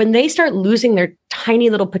 when they start losing their tiny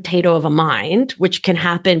little potato of a mind, which can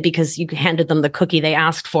happen because you handed them the cookie they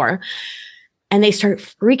asked for, and they start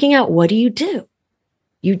freaking out, what do?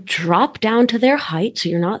 You drop down to their height so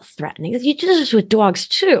you're not threatening. You do this with dogs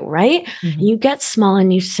too, right? Mm-hmm. And you get small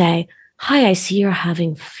and you say, hi, I see you're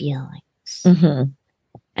having feelings. Mm-hmm.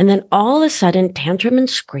 And then all of a sudden, tantrum and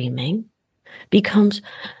screaming becomes,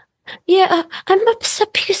 yeah, I'm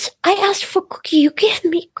upset because I asked for cookie. You gave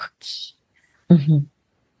me cookie. Mm-hmm.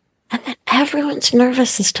 And then everyone's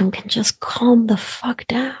nervous system can just calm the fuck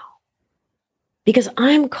down. Because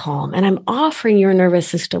I'm calm and I'm offering your nervous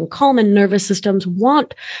system calm, and nervous systems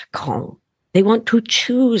want calm. They want to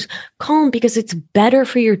choose calm because it's better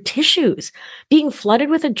for your tissues. Being flooded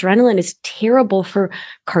with adrenaline is terrible for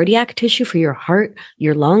cardiac tissue, for your heart,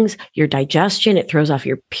 your lungs, your digestion. It throws off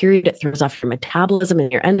your period. It throws off your metabolism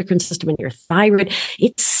and your endocrine system and your thyroid.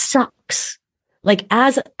 It sucks. Like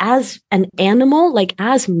as an animal, like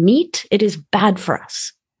as meat, it is bad for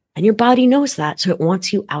us. And your body knows that. So it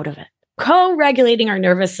wants you out of it. Co-regulating our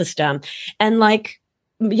nervous system. And like,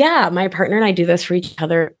 yeah, my partner and I do this for each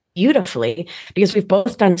other beautifully because we've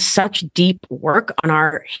both done such deep work on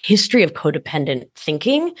our history of codependent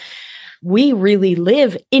thinking. We really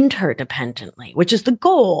live interdependently, which is the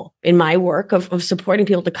goal in my work of supporting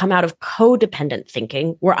people to come out of codependent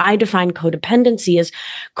thinking, where I define codependency as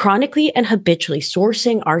chronically and habitually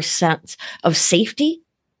sourcing our sense of safety,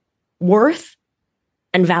 worth,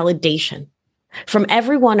 and validation from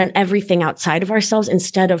everyone and everything outside of ourselves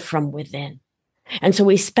instead of from within. And so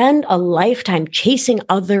we spend a lifetime chasing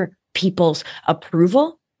other people's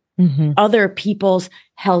approval, other people's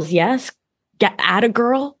hell's yes, get at a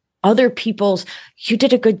girl, other people's, you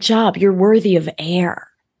did a good job, you're worthy of air.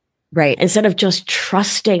 Right. Instead of just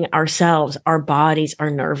trusting ourselves, our bodies, our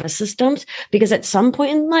nervous systems, because at some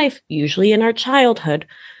point in life, usually in our childhood,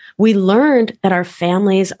 we learned that our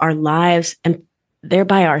families, our lives, and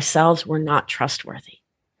thereby ourselves were not trustworthy.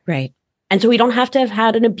 Right. And so we don't have to have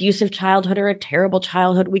had an abusive childhood or a terrible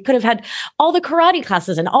childhood. We could have had all the karate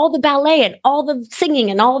classes and all the ballet and all the singing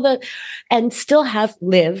and still have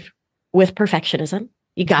lived with perfectionism.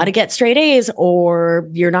 You got to get straight A's or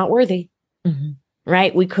you're not worthy. Mm-hmm.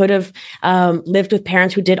 Right. We could have lived with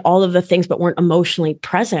parents who did all of the things but weren't emotionally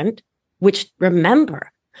present, which, remember,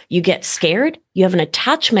 you get scared, you have an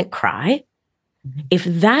attachment cry. Mm-hmm. If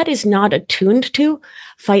that is not attuned to,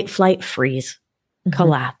 fight, flight, freeze,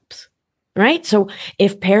 collapse. Right. So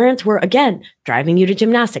if parents were, again, driving you to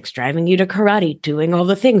gymnastics, driving you to karate, doing all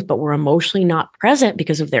the things, but were emotionally not present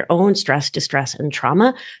because of their own stress, distress, and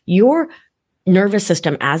trauma, your nervous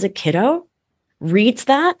system as a kiddo reads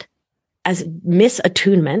that as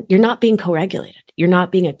misattunement. You're not being co-regulated. You're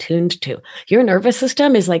not being attuned to. Your nervous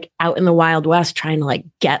system is like out in the Wild West trying to like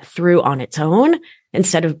get through on its own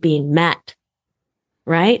instead of being met.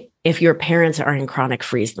 Right. If your parents are in chronic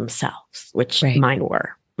freeze themselves, which mine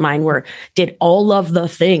were. Mine did all of the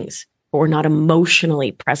things, but were not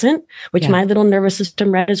emotionally present, which my little nervous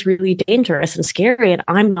system read as really dangerous and scary. And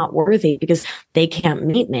I'm not worthy because they can't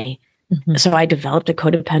meet me. Mm-hmm. So I developed a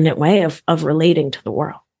codependent way of relating to the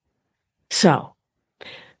world. So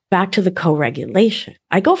back to the co-regulation.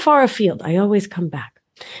 I go far afield. I always come back.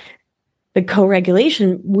 The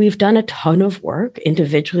co-regulation, we've done a ton of work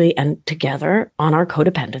individually and together on our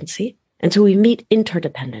codependency. And so we meet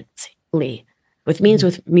interdependently, which means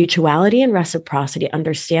with mutuality and reciprocity,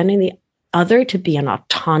 understanding the other to be an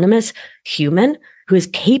autonomous human who is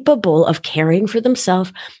capable of caring for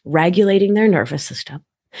themselves, regulating their nervous system,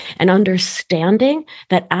 and understanding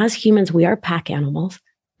that as humans, we are pack animals.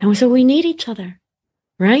 And so we need each other,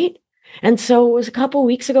 right? And so it was a couple of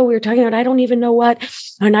weeks ago, we were talking about, I don't even know what,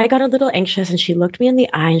 and I got a little anxious and she looked me in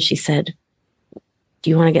the eye and she said, do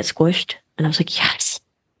you want to get squished? And I was like, yes.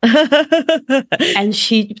 And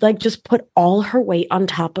she like just put all her weight on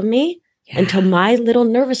top of me until my little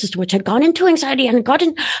nervous system, which had gone into anxiety and I'd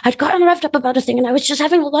gotten revved up about a thing. And I was just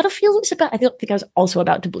having a lot of feelings about, I think I was also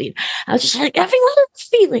about to bleed. I was just like having a lot of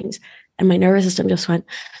feelings. And my nervous system just went,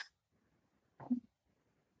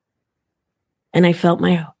 and I felt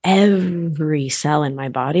every cell in my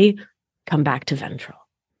body come back to ventral.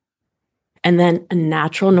 And then a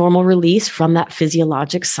natural, normal release from that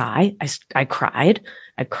physiologic sigh. I cried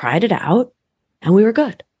it out, and we were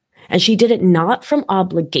good. And she did it not from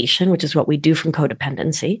obligation, which is what we do from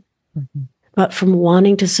codependency, but from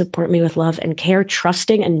wanting to support me with love and care,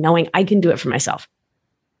 trusting and knowing I can do it for myself.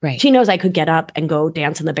 Right. She knows I could get up and go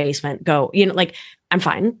dance in the basement, like, I'm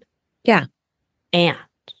fine. Yeah. And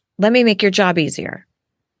let me make your job easier.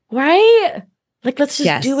 Right? Like, let's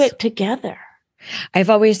just do it together. I've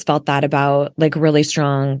always felt that about like really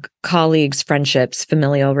strong colleagues, friendships,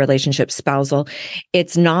 familial relationships, spousal.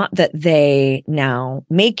 It's not that they now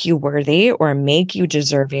make you worthy or make you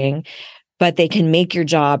deserving, but they can make your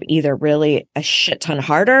job either really a shit ton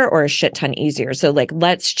harder or a shit ton easier. So like,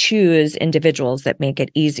 let's choose individuals that make it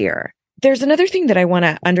easier. There's another thing that I want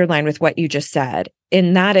to underline with what you just said,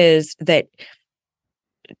 and that is that,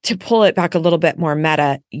 to pull it back a little bit more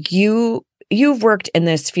meta, you've worked in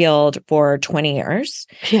this field for 20 years.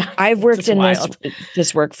 Yeah. I've worked in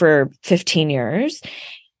this work for 15 years.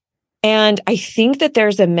 And I think that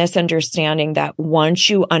there's a misunderstanding that once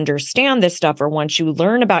you understand this stuff, or once you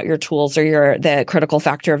learn about your tools or the critical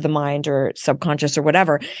factor of the mind or subconscious or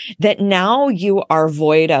whatever, that now you are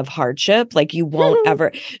void of hardship. Like you won't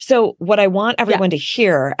ever. So what I want everyone to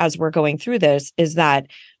hear as we're going through this is that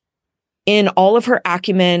in all of her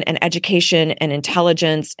acumen and education and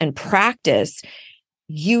intelligence and practice,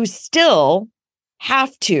 you still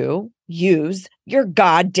have to use your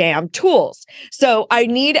goddamn tools. So I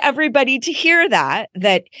need everybody to hear that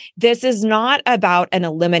this is not about an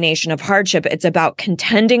elimination of hardship. It's about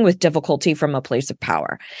contending with difficulty from a place of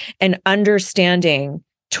power and understanding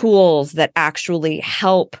tools that actually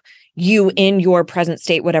help you in your present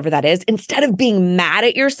state, whatever that is, instead of being mad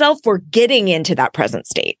at yourself for getting into that present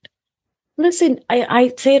state. Listen,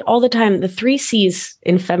 I say it all the time. The 3 C's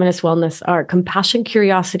in feminist wellness are compassion,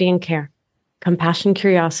 curiosity, and care. Compassion,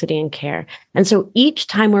 curiosity, and care. And so each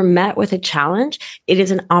time we're met with a challenge, it is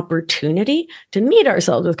an opportunity to meet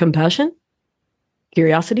ourselves with compassion,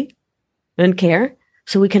 curiosity, and care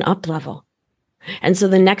so we can up level. And so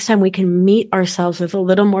the next time we can meet ourselves with a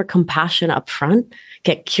little more compassion up front,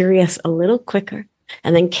 get curious a little quicker,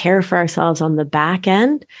 and then care for ourselves on the back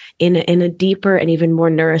end in a deeper and even more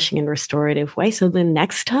nourishing and restorative way. So the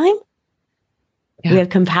next time we have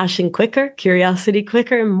compassion quicker, curiosity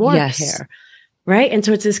quicker, and more care, right? And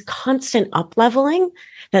so it's this constant up-leveling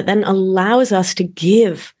that then allows us to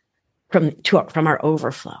give from our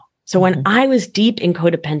overflow. So when I was deep in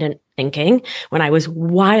codependent thinking, when I was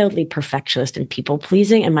wildly perfectionist and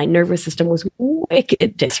people-pleasing and my nervous system was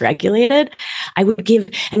wicked dysregulated, I would give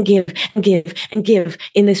and give and give and give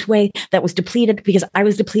in this way that was depleted because I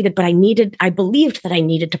was depleted, but I believed that I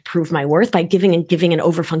needed to prove my worth by giving and giving and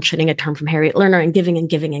overfunctioning, a term from Harriet Lerner, and giving and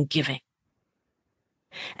giving and giving.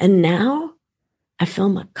 And now I fill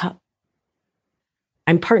my cup.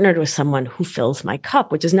 I'm partnered with someone who fills my cup,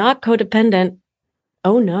 which is not codependent.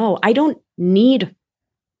 Oh no, I don't need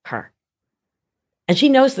her. And she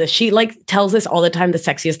knows this. She like tells this all the time. The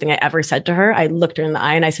sexiest thing I ever said to her, I looked her in the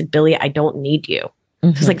eye and I said, Billy, I don't need you.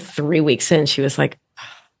 It was like 3 weeks in. She was like,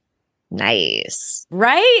 nice.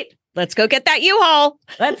 Right? Let's go get that U-Haul.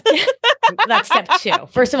 That's step 2.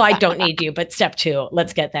 First of all, I don't need you, but step 2,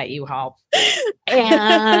 let's get that U-Haul.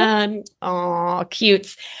 And oh,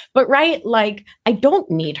 cute. But right, like I don't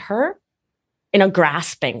need her in a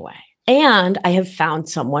grasping way. And I have found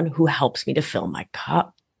someone who helps me to fill my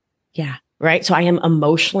cup. Yeah. Right. So I am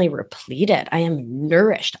emotionally repleted. I am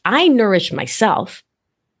nourished. I nourish myself.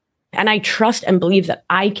 And I trust and believe that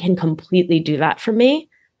I can completely do that for me.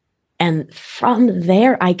 And from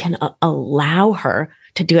there, I can allow her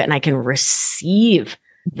to do it. And I can receive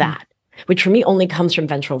that, which for me only comes from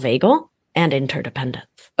ventral vagal and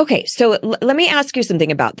interdependence. Okay, so let me ask you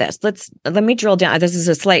something about this. Let me drill down. This is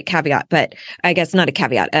a slight caveat, but I guess not a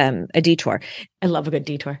caveat, a detour. I love a good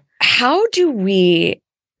detour. How do we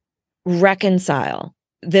reconcile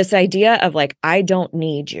this idea of like, I don't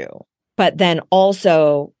need you, but then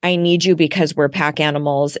also I need you because we're pack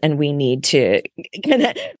animals and we need to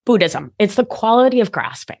Buddhism. It's the quality of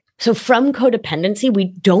grasping. So from codependency, we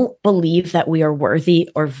don't believe that we are worthy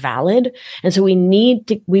or valid. And so we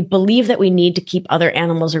believe that we need to keep other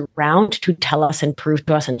animals around to tell us and prove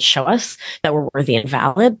to us and show us that we're worthy and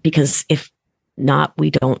valid, because if not,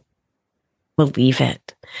 we don't believe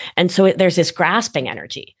it. And so there's this grasping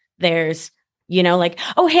energy. There's, like,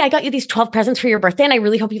 oh, hey, I got you these 12 presents for your birthday and I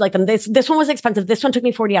really hope you like them. This one was expensive. This one took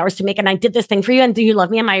me 40 hours to make and I did this thing for you. And do you love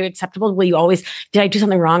me? Am I acceptable? Did I do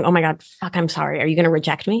something wrong? Oh my God, fuck, I'm sorry. Are you going to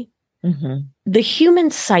reject me? Mm-hmm. The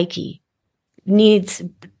human psyche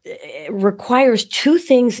requires two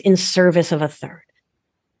things in service of a third: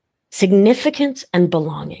 significance and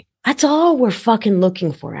belonging. That's all we're fucking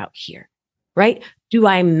looking for out here, right? Do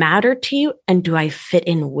I matter to you and do I fit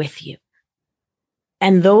in with you?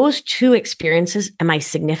 And those two experiences, am I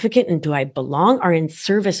significant and do I belong, are in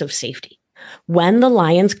service of safety. When the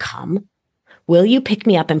lions come, will you pick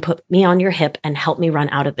me up and put me on your hip and help me run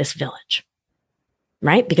out of this village?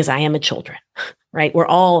 Right? Because I am a children, right? We're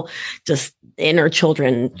all just inner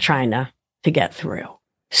children trying to get through.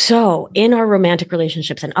 So in our romantic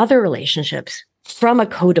relationships and other relationships, from a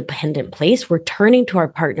codependent place, we're turning to our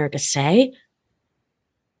partner to say,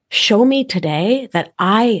 show me today that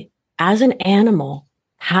I, as an animal,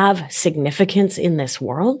 have significance in this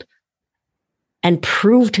world, and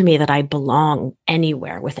prove to me that I belong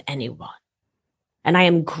anywhere with anyone. And I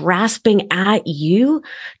am grasping at you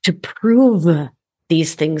to prove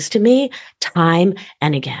these things to me time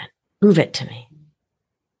and again. Prove it to me.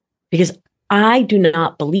 Because I do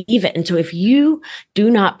not believe it. And so if you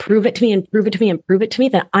do not prove it to me and prove it to me and prove it to me,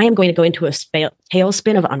 then I am going to go into a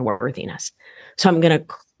tailspin of unworthiness. So I'm going to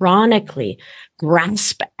chronically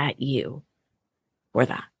grasp at you for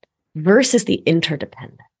that versus the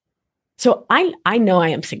interdependent. So I know I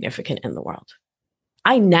am significant in the world.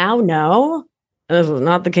 I now know, and this was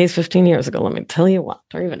not the case 15 years ago, let me tell you what,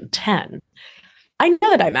 or even 10. I know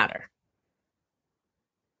that I matter.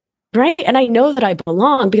 Right? And I know that I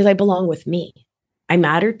belong because I belong with me. I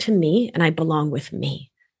matter to me and I belong with me.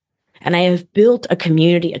 And I have built a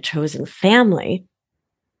community, a chosen family,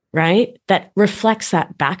 right? That reflects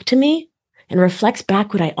that back to me and reflects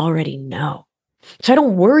back what I already know. So I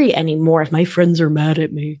don't worry anymore if my friends are mad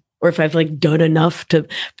at me or if I've like done enough to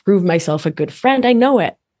prove myself a good friend. I know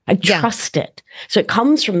it. I trust it. So it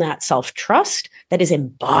comes from that self-trust that is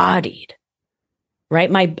embodied, right?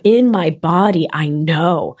 In my body, I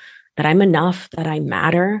know that I'm enough, that I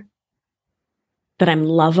matter, that I'm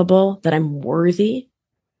lovable, that I'm worthy,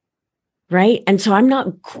 right? And so I'm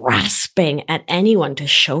not grasping at anyone to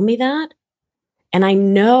show me that. And I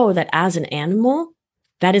know that as an animal,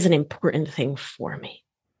 that is an important thing for me,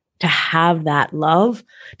 to have that love,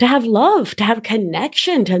 to have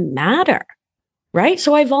connection, to matter, right?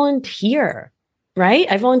 So I volunteer, right?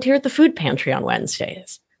 I volunteer at the food pantry on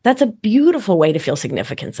Wednesdays. That's a beautiful way to feel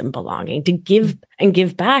significance and belonging, to give and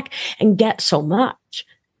give back and get so much.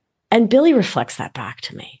 And Billy reflects that back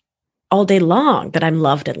to me all day long, that I'm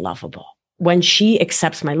loved and lovable when she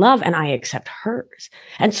accepts my love and I accept hers.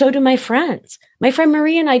 And so do my friends. My friend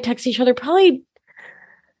Marie and I text each other probably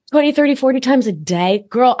 20, 30, 40 times a day.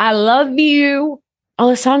 Girl, I love you.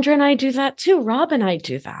 Alessandra and I do that too. Rob and I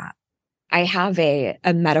do that. I have a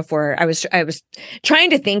metaphor. I was trying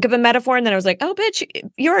to think of a metaphor, and then I was like, oh, bitch,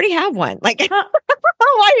 you already have one. Like, why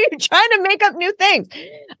are you trying to make up new things?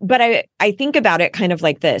 But I think about it kind of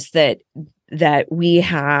like this, that we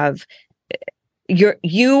have,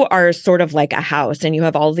 you are sort of like a house, and you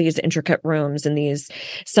have all these intricate rooms and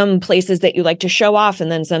some places that you like to show off and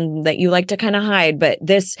then some that you like to kind of hide. But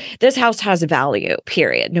this house has value,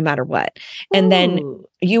 period, no matter what. And then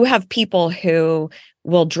you have people who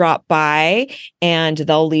will drop by and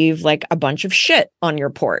they'll leave like a bunch of shit on your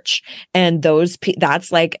porch. And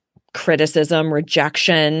that's like criticism,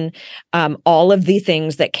 rejection, all of the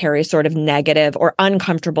things that carry sort of negative or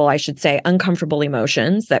uncomfortable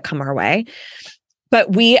emotions that come our way.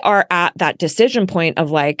 But we are at that decision point of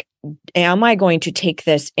like, am I going to take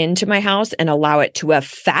this into my house and allow it to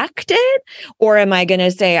affect it? Or am I going to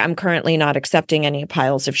say, I'm currently not accepting any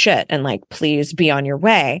piles of shit and like, please be on your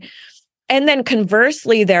way? And then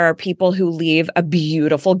conversely, there are people who leave a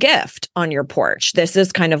beautiful gift on your porch. This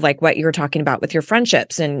is kind of like what you were talking about with your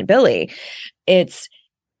friendships and Billy. It's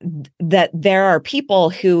that there are people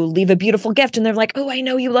who leave a beautiful gift and they're like, oh, I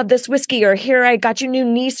know you love this whiskey, or here, I got you new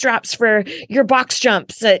knee straps for your box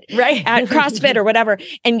jumps at CrossFit or whatever.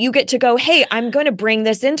 And you get to go, hey, I'm going to bring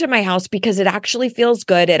this into my house because it actually feels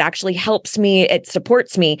good. It actually helps me. It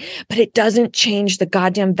supports me, but it doesn't change the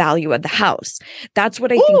goddamn value of the house. That's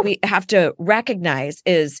what I think we have to recognize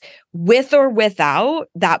is with or without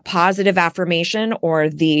that positive affirmation or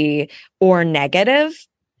negative,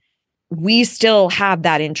 we still have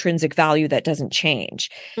that intrinsic value that doesn't change.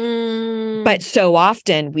 But so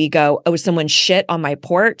often we go, oh, someone shit on my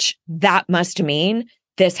porch. That must mean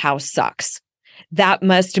this house sucks. That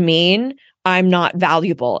must mean I'm not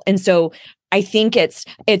valuable. And so I think it's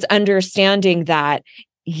understanding that,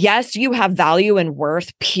 yes, you have value and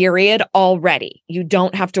worth, period, already. You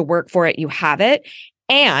don't have to work for it. You have it.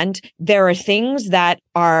 And there are things that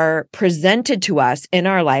are presented to us in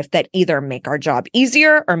our life that either make our job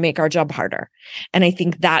easier or make our job harder. And I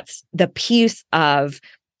think that's the piece of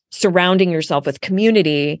surrounding yourself with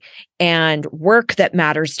community and work that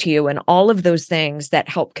matters to you and all of those things that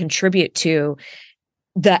help contribute to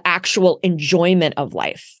the actual enjoyment of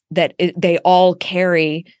life, that they all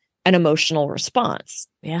carry an emotional response.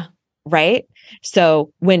 Yeah. Right?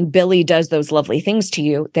 So when Billy does those lovely things to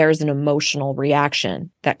you, there's an emotional reaction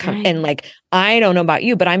that comes. Right. And like, I don't know about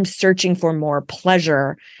you, but I'm searching for more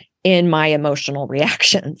pleasure in my emotional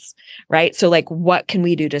reactions. Right? So like, what can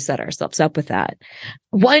we do to set ourselves up with that?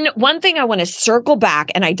 One thing I want to circle back,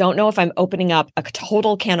 and I don't know if I'm opening up a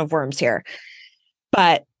total can of worms here,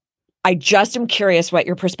 but I just am curious what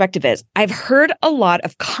your perspective is. I've heard a lot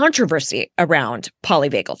of controversy around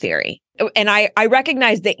polyvagal theory. And I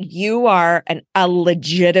recognize that you are a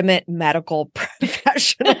legitimate medical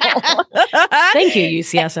professional. Thank you,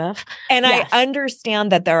 UCSF. And yes. I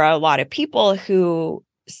understand that there are a lot of people who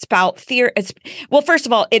spout theory. Well, first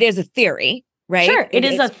of all, it is a theory, right? Sure, it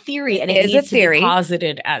is a theory, and it needs to be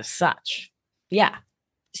posited as such. Yeah.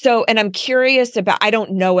 So, and I'm curious about, I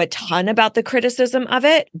don't know a ton about the criticism of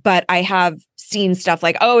it, but I have seen stuff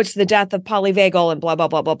like, oh, it's the death of polyvagal and blah, blah,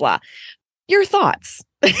 blah, blah, blah. Your thoughts?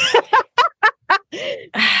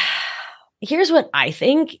 Here's what I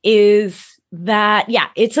think is that, yeah,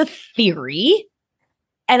 it's a theory.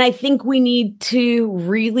 And I think we need to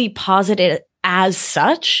really posit it as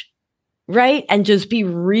such, right? And just be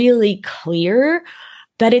really clear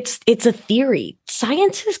that it's a theory.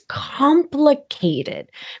 Science is complicated,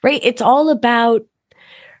 right? It's all about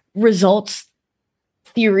results,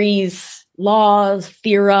 theories, laws,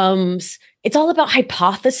 theorems. It's all about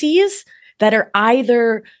hypotheses that are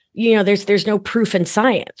either, there's no proof in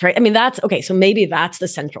science, right? I mean, that's okay. So maybe that's the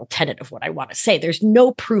central tenet of what I want to say. There's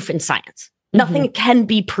no proof in science. Mm-hmm. Nothing can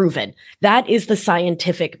be proven. That is the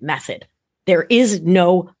scientific method. There is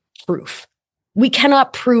no proof. We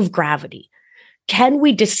cannot prove gravity. Can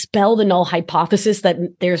we dispel the null hypothesis that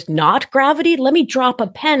there's not gravity? Let me drop a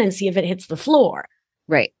pen and see if it hits the floor.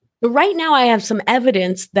 Right. But right now I have some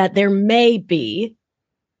evidence that there may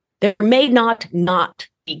not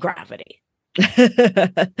be gravity.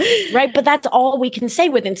 Right. But that's all we can say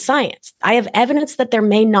within science. I have evidence that there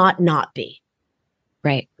may not be.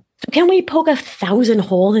 Right. So can we poke 1,000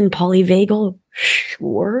 holes in polyvagal?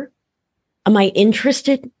 Sure. Am I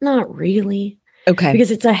interested? Not really. Okay. Because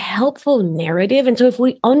it's a helpful narrative. And so if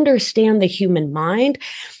we understand the human mind,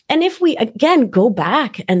 and if we, again, go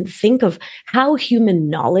back and think of how human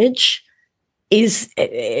knowledge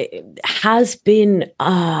has been,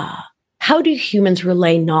 how do humans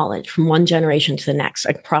relay knowledge from one generation to the next,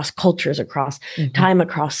 across cultures, across time,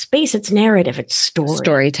 across space? It's narrative, it's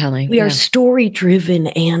storytelling. We are story-driven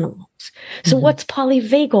animals. So what's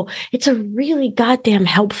polyvagal? It's a really goddamn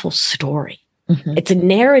helpful story. Mm-hmm. It's a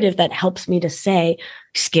narrative that helps me to say,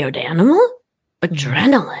 scared animal,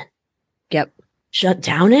 adrenaline. Yep. Shut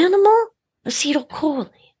down animal, acetylcholine.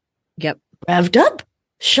 Yep. Revved up,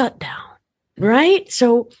 shut down. Right?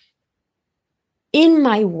 So in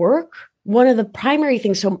my work, one of the primary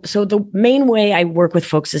things, so the main way I work with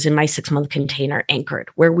folks is in my 6-month container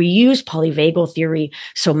Anchored, where we use polyvagal theory,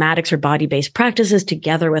 somatics or body-based practices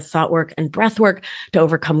together with thought work and breath work to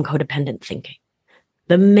overcome codependent thinking.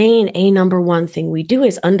 The main number one thing we do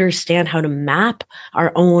is understand how to map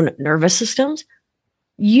our own nervous systems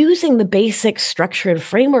using the basic structured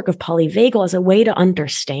framework of polyvagal as a way to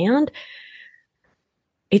understand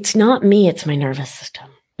it's not me, it's my nervous system.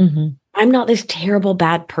 Mm-hmm. I'm not this terrible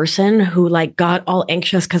bad person who got all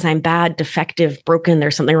anxious because I'm bad, defective, broken.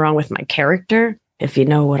 There's something wrong with my character. If you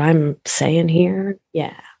know what I'm saying here.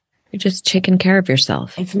 Yeah. You're just taking care of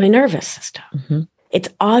yourself. It's my nervous system. Mm-hmm. It's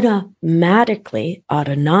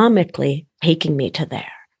autonomically taking me to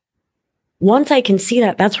there. Once I can see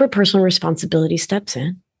that, that's where personal responsibility steps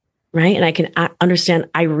in. right? And I can understand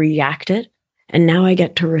I reacted, and now I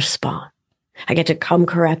get to respond. I get to come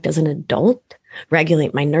correct as an adult,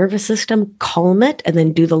 regulate my nervous system, calm it, and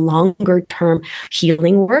then do the longer term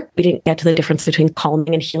healing work. We didn't get to the difference between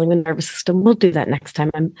calming and healing the nervous system. We'll do that next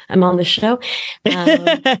time I'm on the show.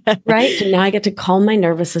 Right. So now I get to calm my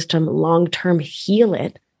nervous system, long term heal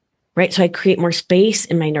it. Right. So I create more space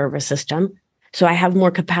in my nervous system. So I have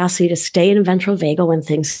more capacity to stay in ventral vagal when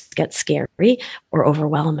things get scary or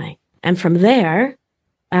overwhelming. And from there,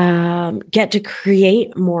 get to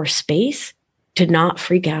create more space to not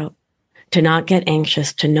freak out, to not get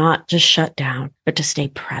anxious, to not just shut down, but to stay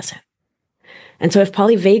present. And so if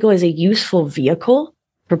polyvagal is a useful vehicle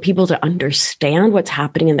for people to understand what's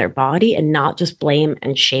happening in their body and not just blame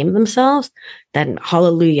and shame themselves, then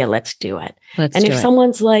hallelujah, let's do it. And if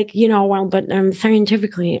someone's like, well, but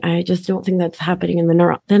scientifically, I just don't think that's happening in the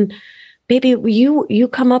neuron, then baby, you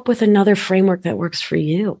come up with another framework that works for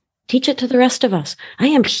you. Teach it to the rest of us. I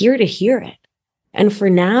am here to hear it. And for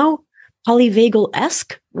now,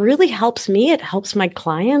 polyvagal-esque really helps me. It helps my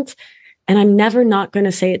clients. And I'm never not going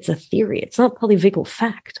to say it's a theory. It's not polyvagal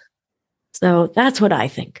fact. So that's what I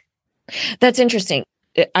think. That's interesting.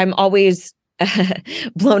 I'm always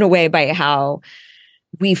blown away by how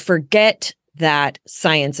we forget that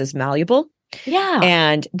science is malleable. Yeah.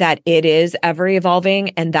 And that it is ever evolving.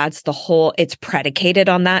 And that's it's predicated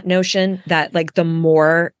on that notion that like the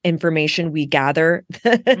more information we gather,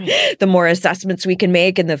 the more assessments we can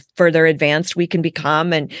make and the further advanced we can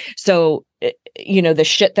become. And so, the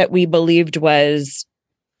shit that we believed was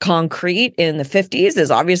concrete in the 50s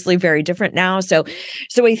is obviously very different now. So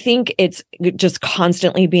I think it's just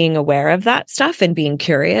constantly being aware of that stuff and being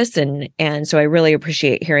curious. And so I really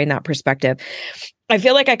appreciate hearing that perspective. I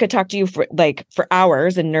feel like I could talk to you for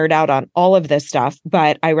hours and nerd out on all of this stuff,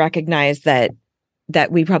 but I recognize that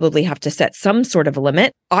we probably have to set some sort of a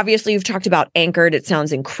limit. Obviously, you've talked about Anchored. It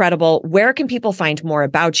sounds incredible. Where can people find more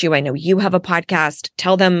about you? I know you have a podcast.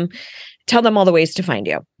 Tell them all the ways to find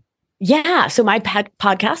you. Yeah. So my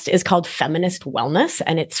podcast is called Feminist Wellness,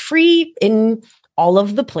 and it's free in all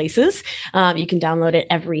of the places. You can download it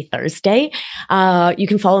every Thursday. You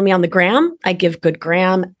can follow me on the gram. I give good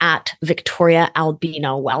gram at Victoria Albina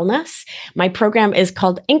Wellness. My program is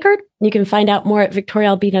called Anchored. You can find out more at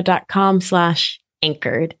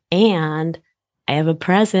victoriaalbina.com/anchored. And I have a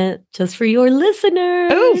present just for your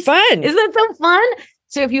listeners. Oh, fun. Isn't that so fun?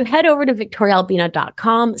 So if you head over to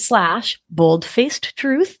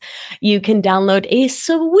victoriaalbina.com/boldfacedtruth, you can download a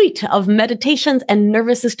suite of meditations and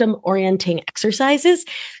nervous system orienting exercises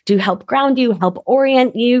to help ground you, help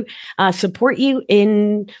orient you, support you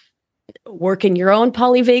in working your own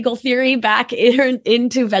polyvagal theory back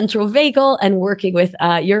into ventral vagal and working with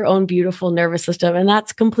your own beautiful nervous system. And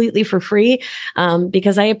that's completely for free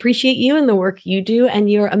because I appreciate you and the work you do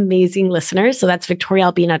and your amazing listeners. So that's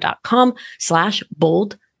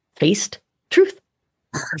victoriaalbina.com/bold-faced-truth.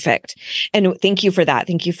 Perfect. And thank you for that.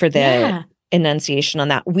 Thank you for the enunciation on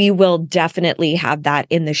that. We will definitely have that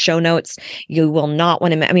in the show notes. You will not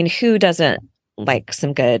want to, who doesn't like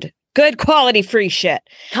some good quality free shit?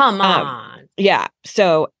 Come on. Yeah.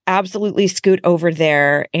 So absolutely scoot over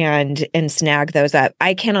there and snag those up.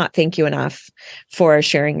 I cannot thank you enough for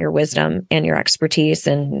sharing your wisdom and your expertise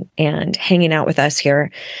and hanging out with us here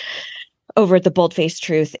over at the Bold Faced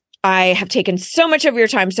Truth. I have taken so much of your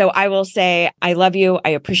time. So I will say, I love you. I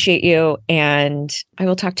appreciate you. And I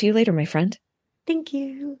will talk to you later, my friend. Thank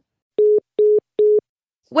you.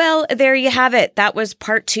 Well, there you have it. That was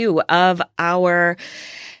part 2 of our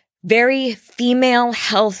very female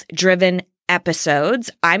health driven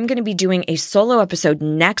episodes. I'm going to be doing a solo episode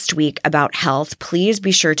next week about health. Please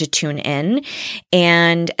be sure to tune in.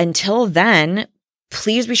 And until then,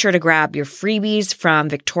 please be sure to grab your freebies from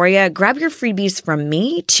Victoria. Grab your freebies from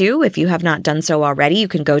me too. If you have not done so already, you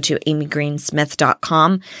can go to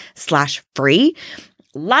amygreensmith.com/free.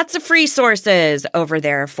 Lots of free sources over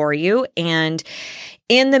there for you. And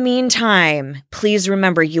in the meantime, please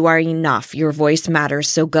remember you are enough. Your voice matters.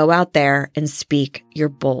 So go out there and speak your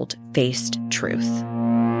bold-faced truth.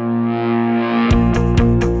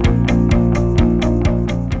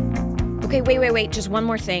 Okay, wait. Just one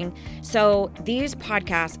more thing. So these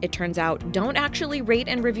podcasts, it turns out, don't actually rate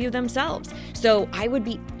and review themselves. So I would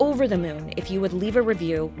be over the moon if you would leave a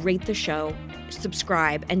review, rate the show,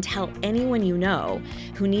 subscribe, and tell anyone you know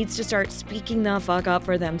who needs to start speaking the fuck up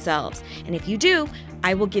for themselves. And if you do,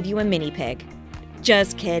 I will give you a mini pig.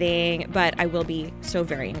 Just kidding, but I will be so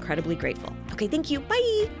very incredibly grateful. Okay, thank you.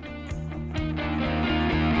 Bye.